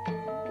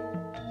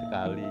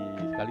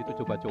 Sekali itu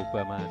coba-coba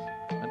Mas.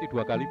 Nanti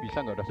 2 kali bisa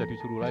nggak usah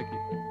disuruh lagi.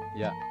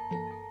 Ya.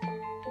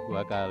 2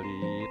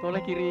 kali. Toleh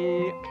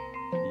kiri.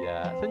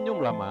 Ya, senyum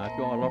lah Mas.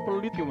 Ya Allah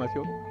pelit yo Mas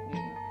yo.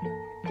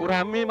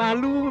 Kurame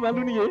malu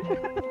nih ya.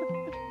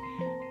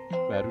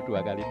 Baru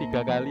 2 kali,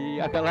 3 kali,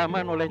 agak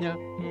lama nolehnya.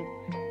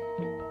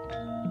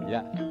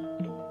 Ya,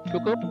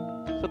 cukup,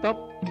 stop.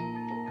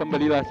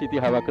 Kembalilah Siti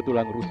Hawa ke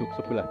tulang rusuk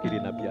sebelah kiri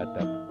Nabi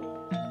Adam.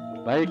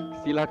 Baik,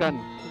 silakan.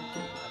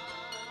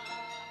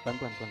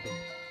 Pelan-pelan.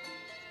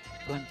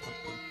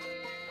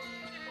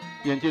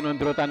 Yang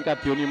cinondrotan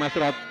Kadioni Mas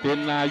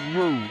Raden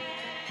Ayu,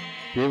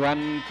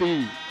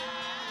 Dewanti,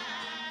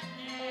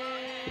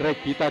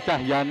 Regita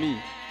Cahyani,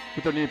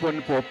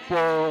 putunipun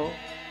Bopo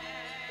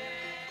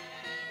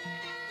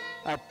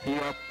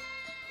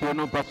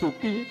Adiono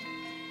Basuki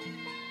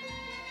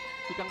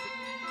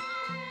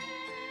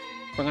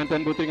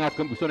pengantin putri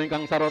ngagem busana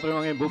ingkang sarata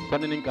mangembuk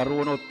saning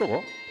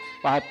Garwanata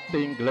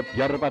pating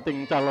glebyar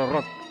pating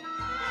calorot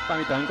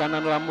pamidang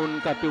kanan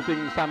lamun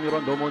kaduping sami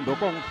randa manda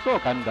kangsa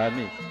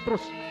gandane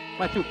terus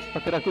maju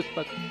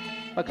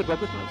pager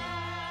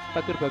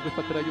bagus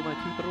pager ayu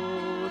maju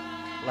terus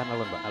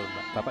alon Mbak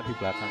bapak di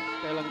belakang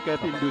kelengke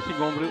tindu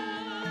singa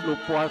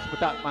lupa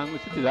sepetak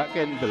mangus tidak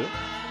kendel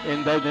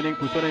endah dening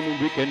busana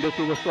mumbi gendel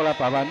suwes sekolah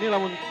bawani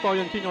lamun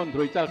toyon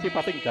cinyandra calsi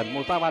pating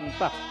janma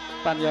sawantah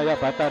Tanyaya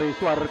Batari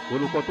Swarga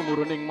luka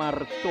tumuruning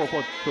marca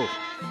padha.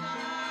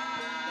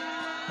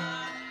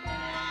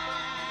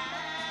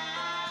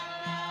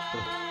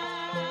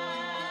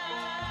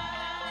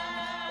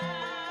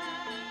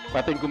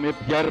 Pating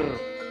kumebyar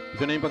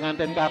jeneng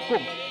pengantin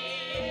kakung.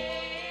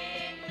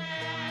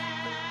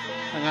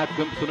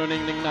 Ngagem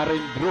sununing ning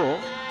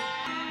Narendra.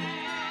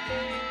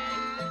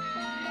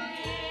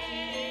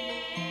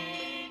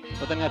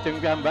 Boten ngajeng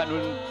piyambak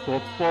nun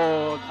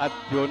Bapak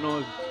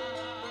Adiono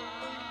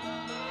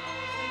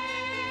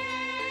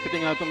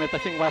ketinggal tumeta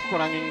sing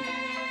waskuranging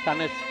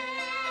sanes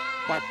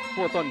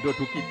waspo tondo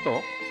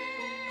dukita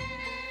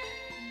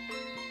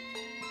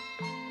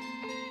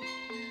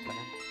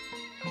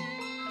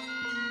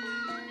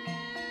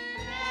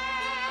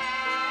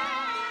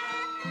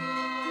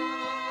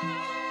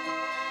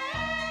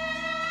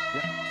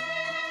ya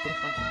terus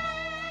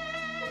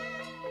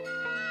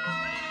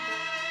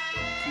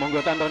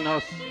monggo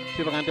tantonaos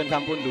si pengantin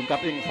sampun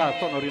ndungkap ing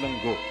sasana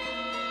rilenggo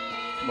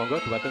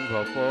monggo dhumateng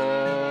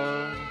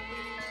Bapak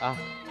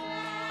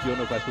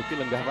Adiono Basuki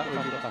lenggah Pak,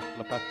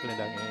 lepas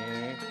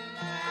selendangnya,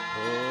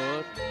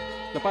 terus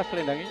lepas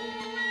selendangnya,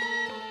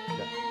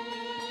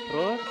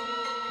 terus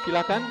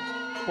silakan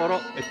poro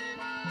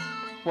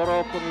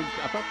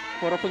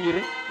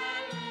pengiring,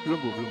 belum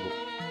bu,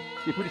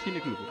 ibu di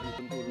sini dulu bu.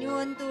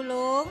 Nyuwun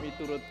tulung.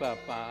 Miturut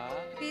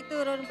bapak.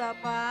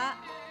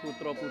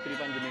 Putra putri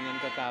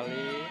panjenengan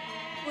kekalih.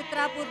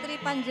 Putra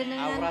putri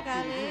panjenengan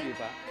kekalih.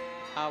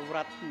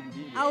 Aurat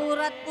pundi, Pak.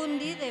 Aurat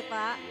pundi teh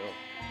Pak. Yo.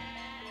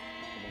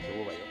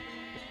 Jawa Pak ya.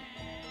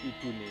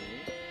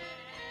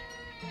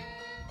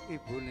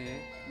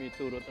 Ibune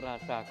miturut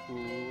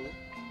rasaku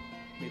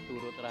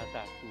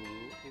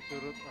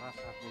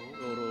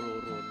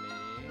loro-lorone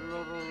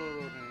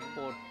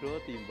padha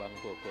timbang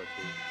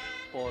bobote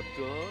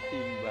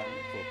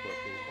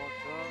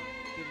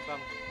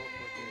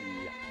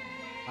iya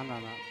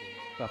anak-anakku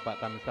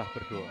Bapak tansah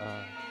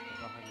berdoa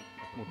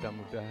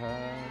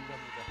mudah-mudahan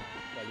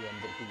kalian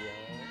berdua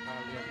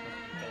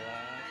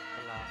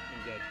telah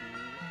menjadi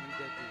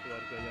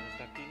keluarga yang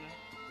sakinah,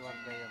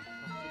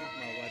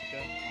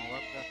 mawaddah,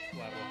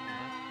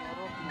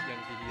 warohmah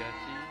yang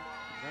dihiasi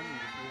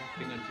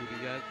dengan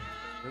juriyat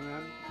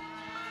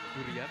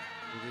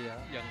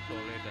yang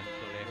soleh dan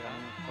soleha,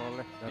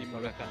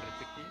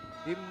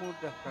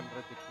 dimudahkan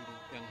rezeki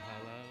yang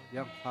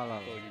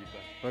halal,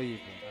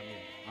 thayyibah.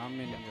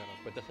 Amin. Ya.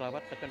 Baca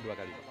selawat tekan 2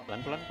 kali.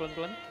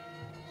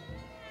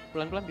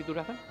 Pelan-pelan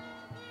diturahkan.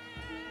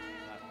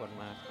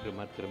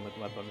 Mas gremet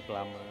waton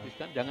selamat.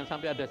 Jangan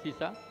sampai ada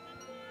sisa.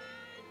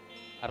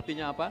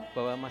 Artinya apa?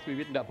 Bahwa Mas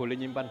Wiwit tidak boleh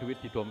nyimpan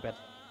duit di dompet,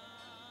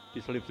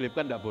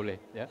 diselip-selipkan tidak boleh,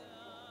 ya.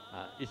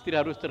 Nah, istri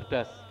harus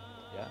cerdas,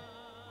 ya.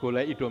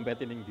 Goleki dompet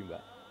ini di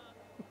Mbak.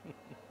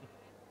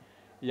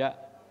 Ya,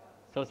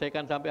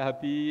 selesaikan sampai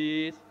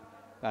habis.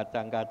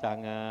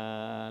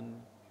 Kacang-kacangan,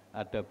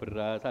 ada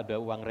beras, ada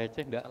uang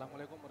receh, enggak?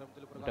 Assalamualaikum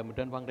warahmatullahi wabarakatuh.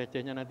 Mudah-mudahan uang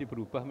recehnya nanti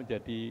berubah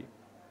menjadi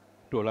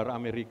dolar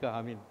Amerika,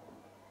 amin.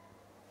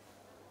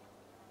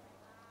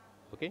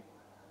 Oke,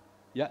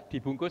 ya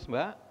dibungkus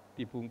Mbak,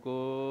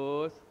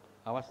 dibungkus,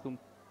 awas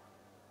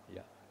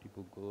ya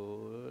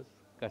dibungkus,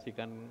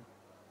 kasihkan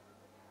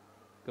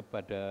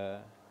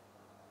kepada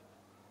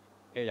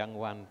Eyang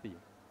Wanti.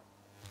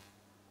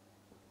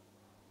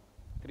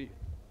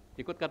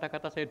 Ikut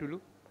kata-kata saya dulu,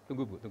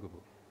 tunggu Bu.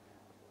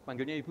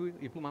 Panggilnya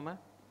ibu mama,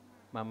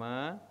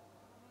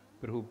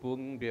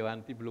 berhubung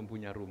Dewanti belum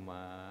punya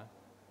rumah,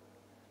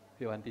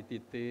 Dewanti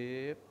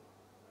titip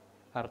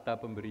harta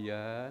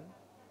pemberian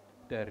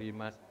dari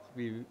Mas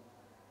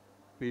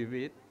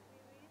Wiwit,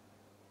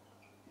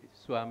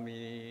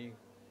 suami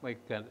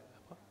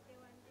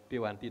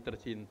Dewanti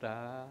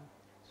tercinta,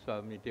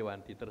 suami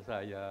Dewanti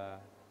tersayang.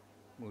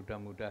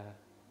 Mudah-mudahan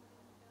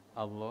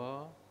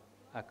Allah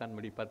akan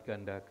melipat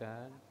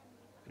gandakan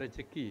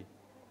rezeki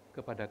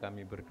kepada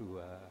kami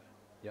berdua.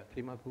 Ya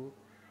terima Bu.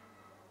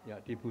 Ya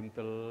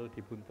dibuntel.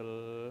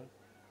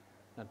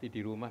 Nanti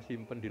di rumah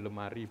simpen di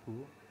lemari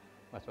Bu.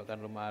 Masukkan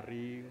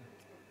lemari,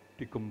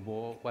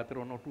 digembok, khawatir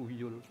ono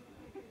tuyul.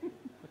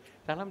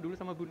 Salam dulu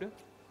sama Bunda.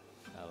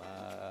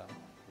 Salam.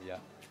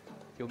 Ya.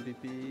 Cium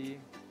pipi.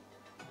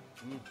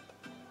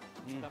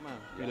 Sama.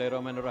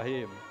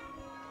 Bismillahirrahmanirrahim.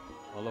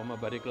 Allahumma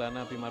barik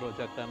lana fima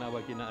razaqtana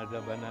wa qina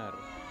adzabannar.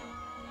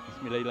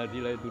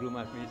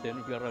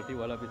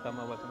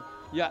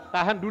 Bismillahirrahmanirrahim. Ya,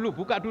 tahan dulu,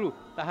 buka dulu,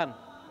 tahan.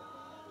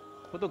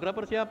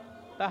 Fotografer siap,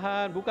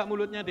 tahan, buka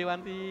mulutnya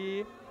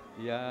Dewanti.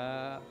 Ya,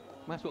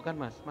 masukkan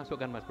mas,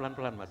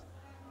 pelan-pelan mas.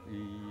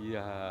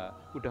 Iya,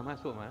 udah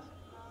masuk mas.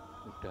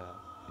 Udah,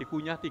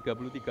 dikunyah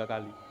 33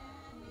 kali.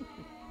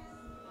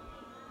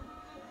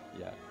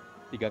 Ya,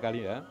 3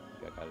 kali ya,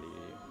 3 kali.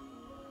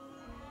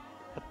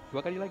 2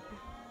 kali lagi.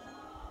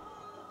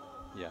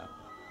 Ya.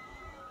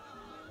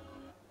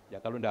 Ya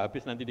kalau ndak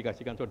habis nanti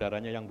dikasihkan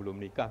saudaranya yang belum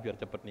nikah biar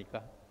cepat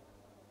nikah.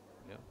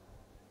 Ya.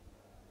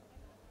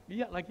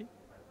 Iya lagi.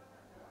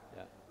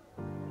 Ya.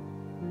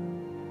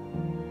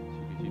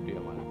 Sidi-sidi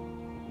yang mana?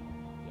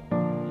 Ya.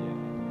 Iya.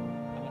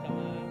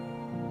 Sama-sama.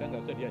 Udah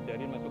nggak usah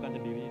diajarin, masukkan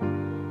sendiri.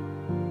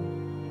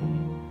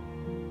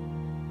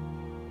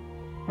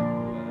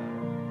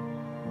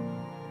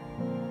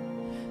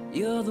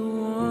 You're the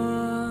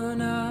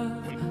one I've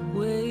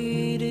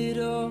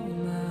waited all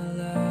my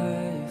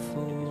life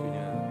for.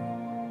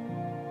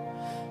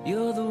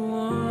 You're the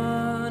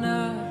one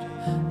I'd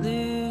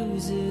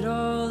lose it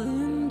all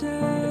and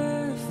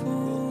die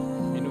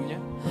for.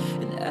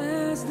 And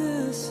as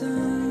the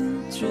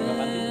sun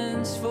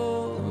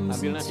transforms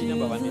ambil nasinya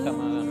Mbak Wanti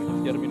sama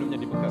biar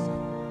minumnya dipegang.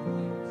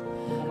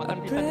 Mau makan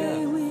pisang ya?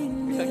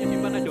 Pisangnya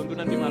simpan aja untuk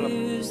nanti malam.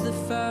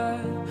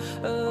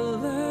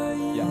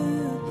 Ya,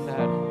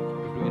 bentar.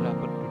 Duduknya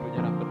rapet.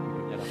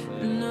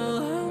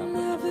 No, I'll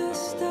never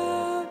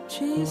stop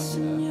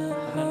chasing your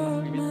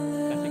heart. My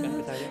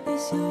love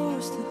is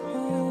yours to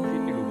hold.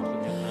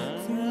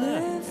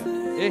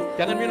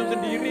 Jangan minum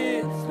sendiri.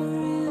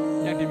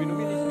 Yang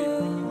diminumin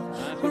istrimu.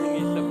 Nah, suruh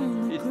ngisep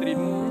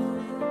istrimu.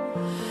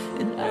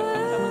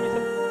 Sama-sama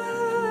ngisep.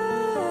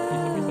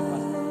 Ngisep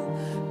mas.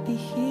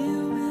 Itu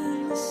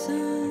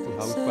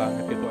haus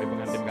banget itu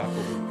pengantin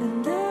kaku.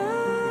 Udah.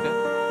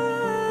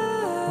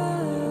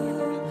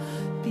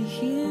 Be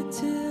here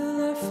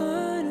till I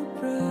find a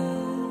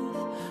breath.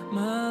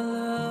 My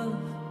love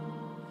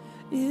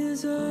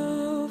is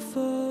all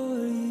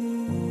for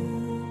you.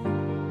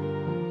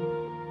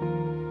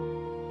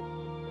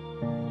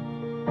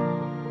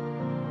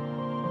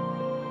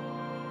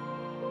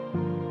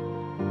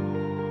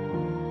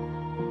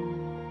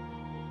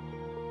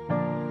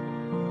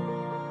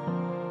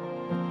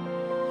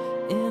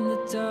 In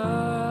the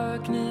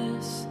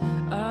darkness,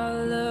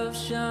 our love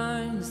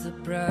shines the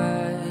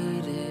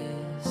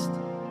brightest.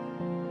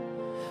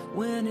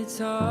 When it's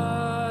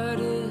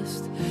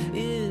hardest,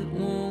 it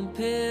won't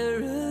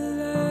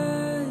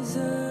paralyze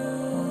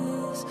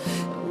us.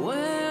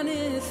 When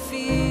it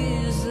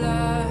feels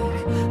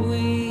like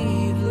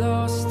we've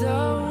lost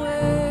our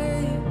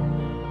way,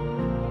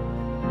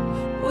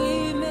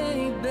 we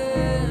may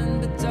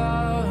bend, but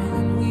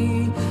darling,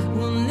 we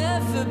will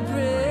never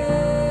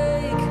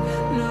break.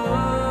 No,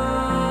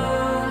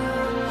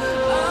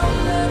 I'll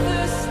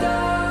never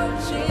stop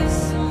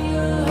chasing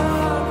your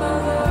heart. My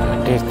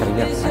love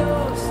is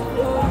yours to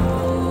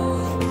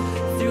hold.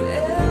 Through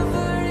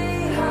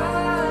every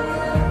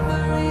high,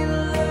 every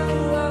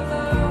low, our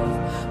love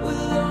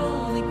will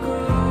only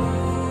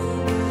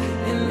grow.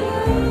 And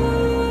I'll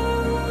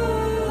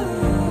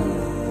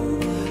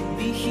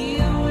be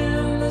here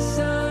when the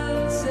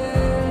sun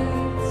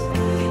sets.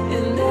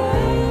 And I'll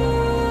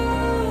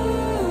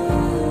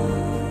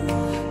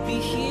be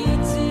here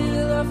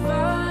till I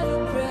find a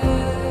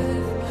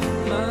breath.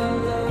 My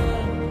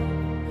love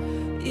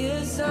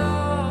is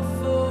all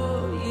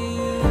for you.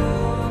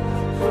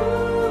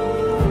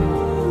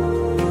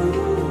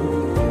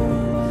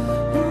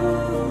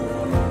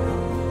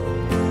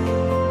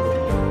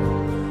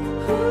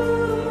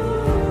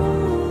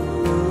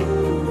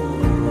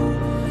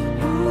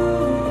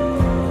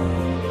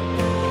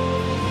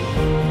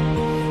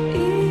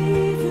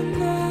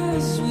 Even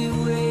as we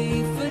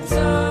wait for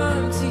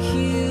time to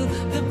heal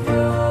the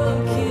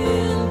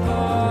broken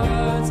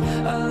parts,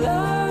 our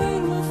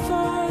light will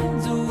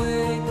find a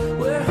way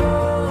where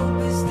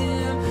hope is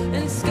dim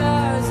and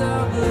skies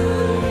are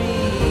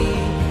blurry.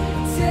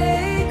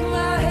 Take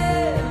my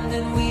hand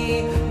and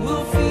we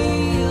will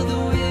feel the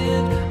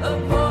wind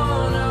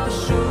upon our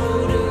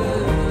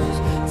shoulders.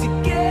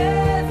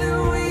 Together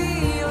we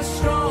are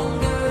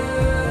stronger.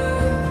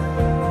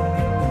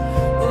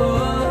 Oh,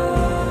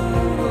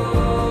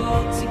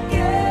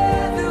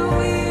 together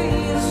we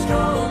are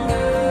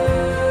stronger.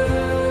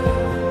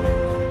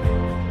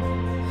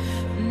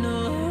 No,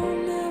 I'll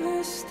never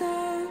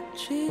stop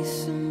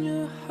chasing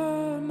your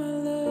heart. My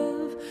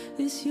love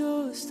is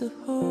yours to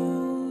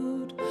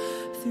hold.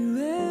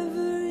 Through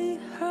every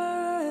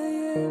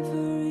high,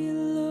 every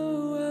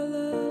low, our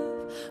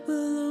love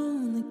will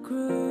only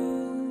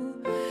grow.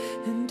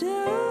 And I'll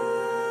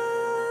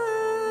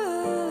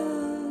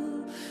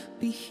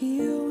be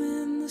here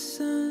when the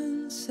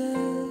sun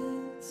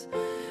sets.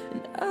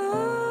 And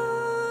I'll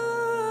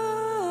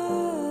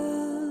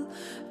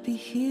be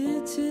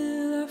here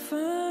till I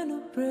find a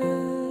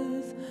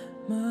breath.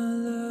 My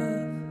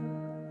love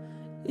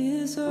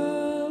is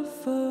all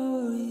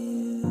for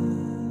you.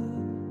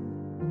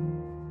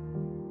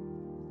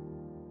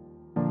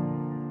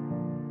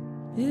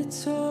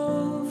 It's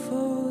all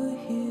for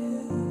you.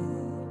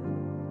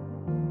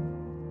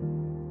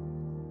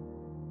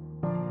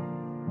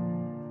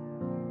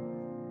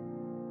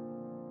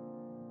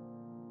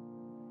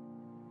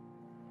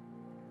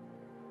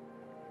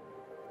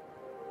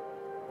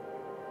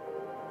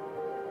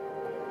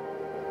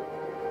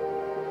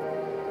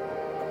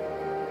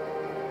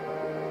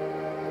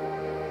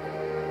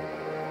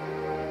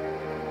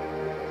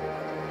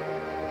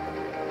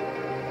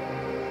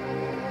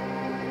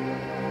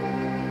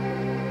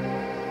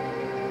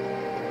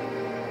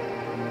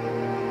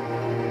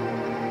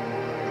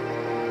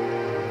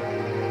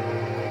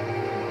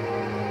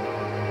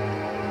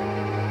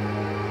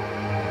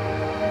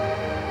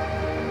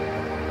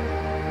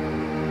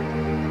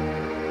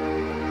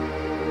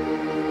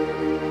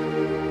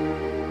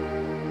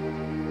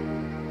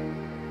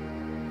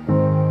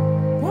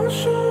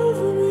 wash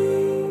over me,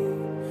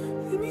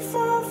 let me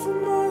fall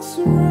from my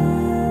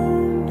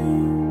surroundings.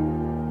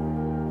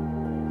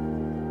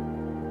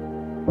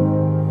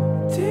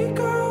 Take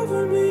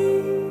over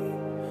me,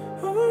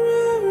 over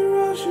every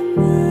rushing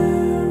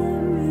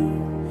memory.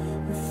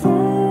 If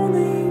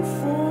only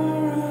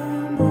for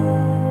a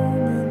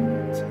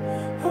moment.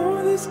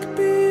 Oh, this could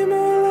be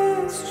my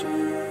last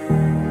chance.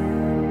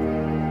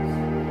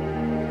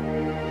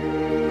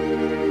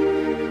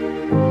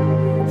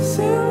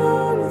 Sail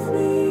on with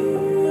me,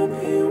 up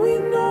here we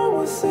know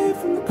we're safe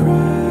from the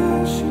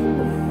crashing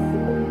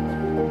wind.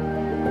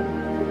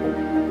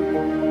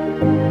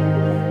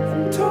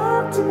 And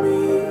talk to me,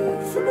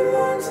 from the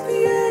lungs to the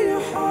air,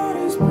 your heart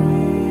is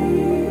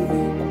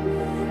breathing.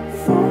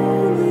 If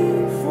only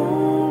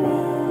for a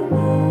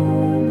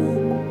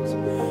moment.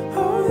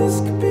 Oh, this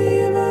could be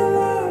my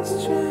last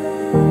chance.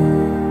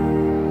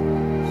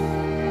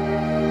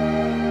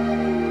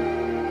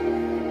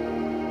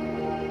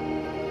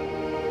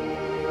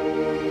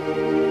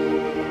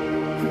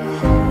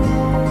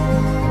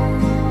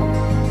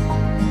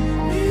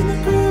 In the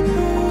grip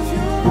of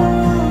your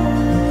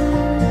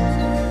arms,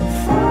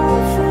 far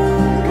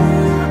from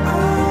where I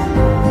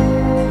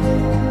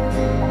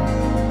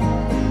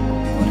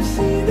wanna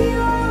see the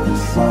other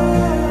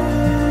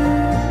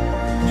side.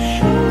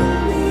 Show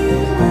me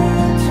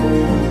where to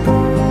go.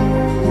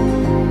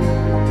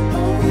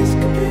 Oh, this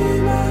could be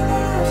my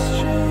last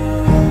chance.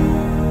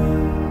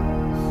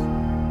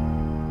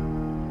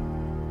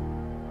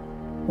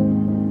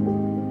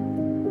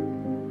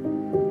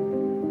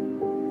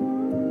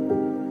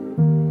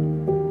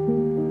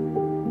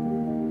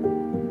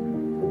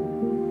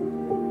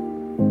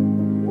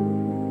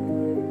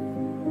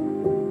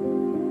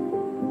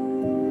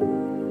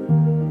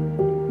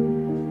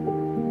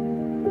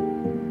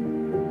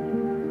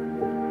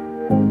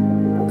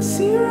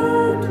 See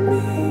around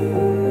me,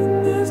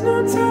 and there's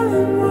no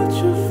telling what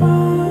you'll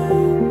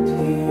find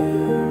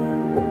here.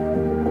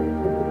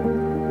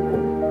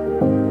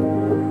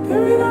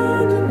 Buried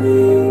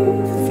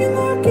underneath, if you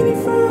look any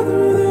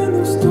further than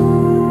those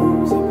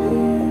storms up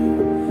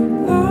here,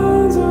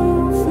 lines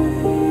all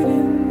fade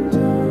in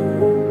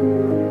time.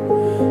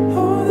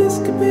 Oh, this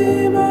could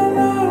be my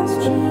last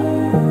chance.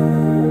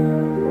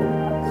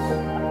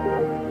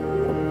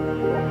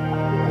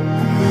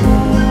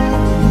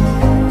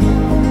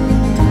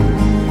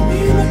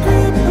 In the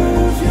grip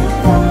of your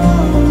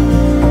arms,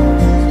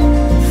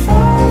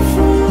 far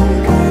from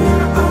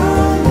where I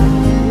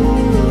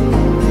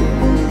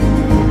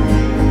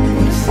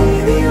wanna see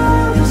the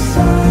other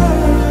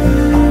side.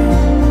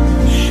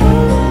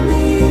 Show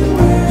me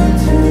where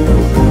to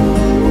go.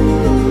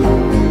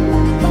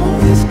 Oh,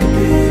 this could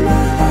be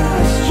my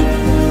last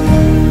chance.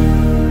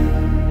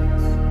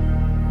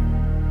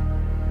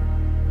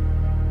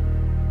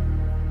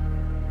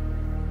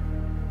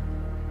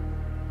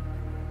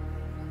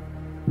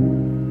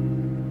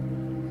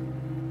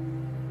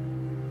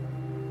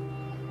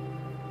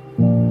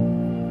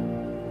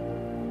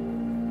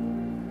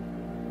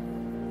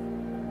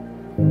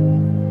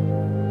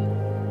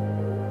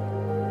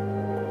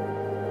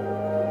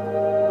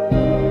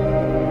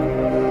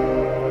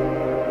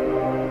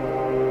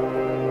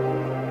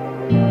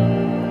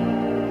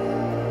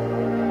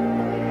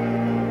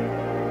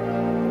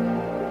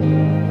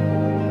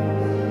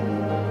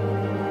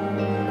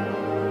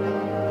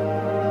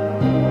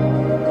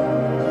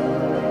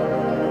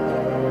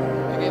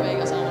 Oke,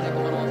 baik.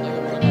 Assalamualaikum warahmatullahi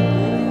wabarakatuh.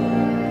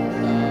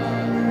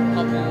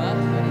 Alhamdulillah,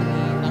 hari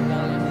ini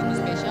tanggal yang begitu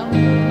spesial,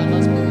 tanggal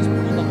 10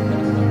 tahun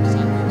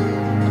 2021,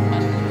 tepat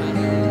di hari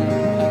bahagia untuk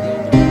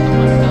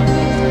teman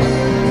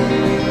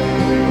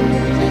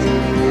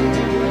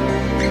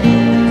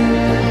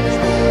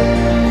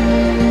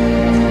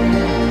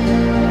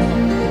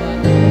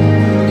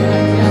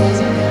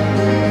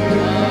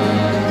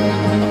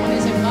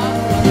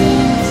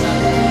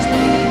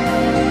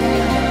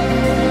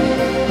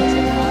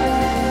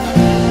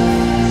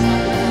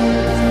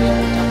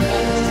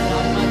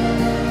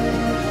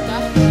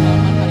kami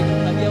selamat hari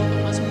berbahagia untuk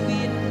Mas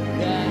Wiwit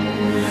dan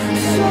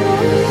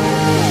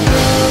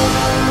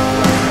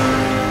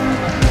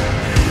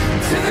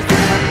To the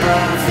grip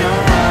of your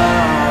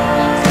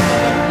arms,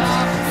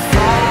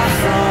 far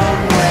from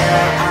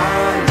where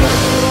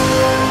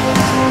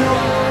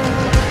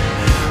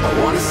I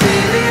wanna see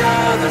the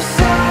other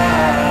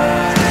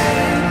side.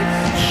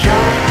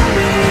 Show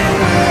me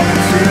where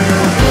to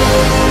go.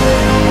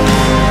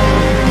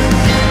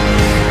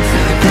 To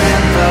the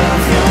grip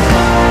of your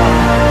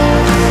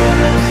arms,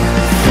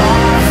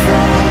 far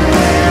from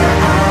where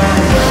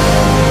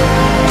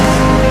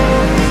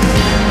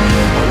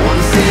I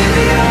wanna see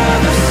the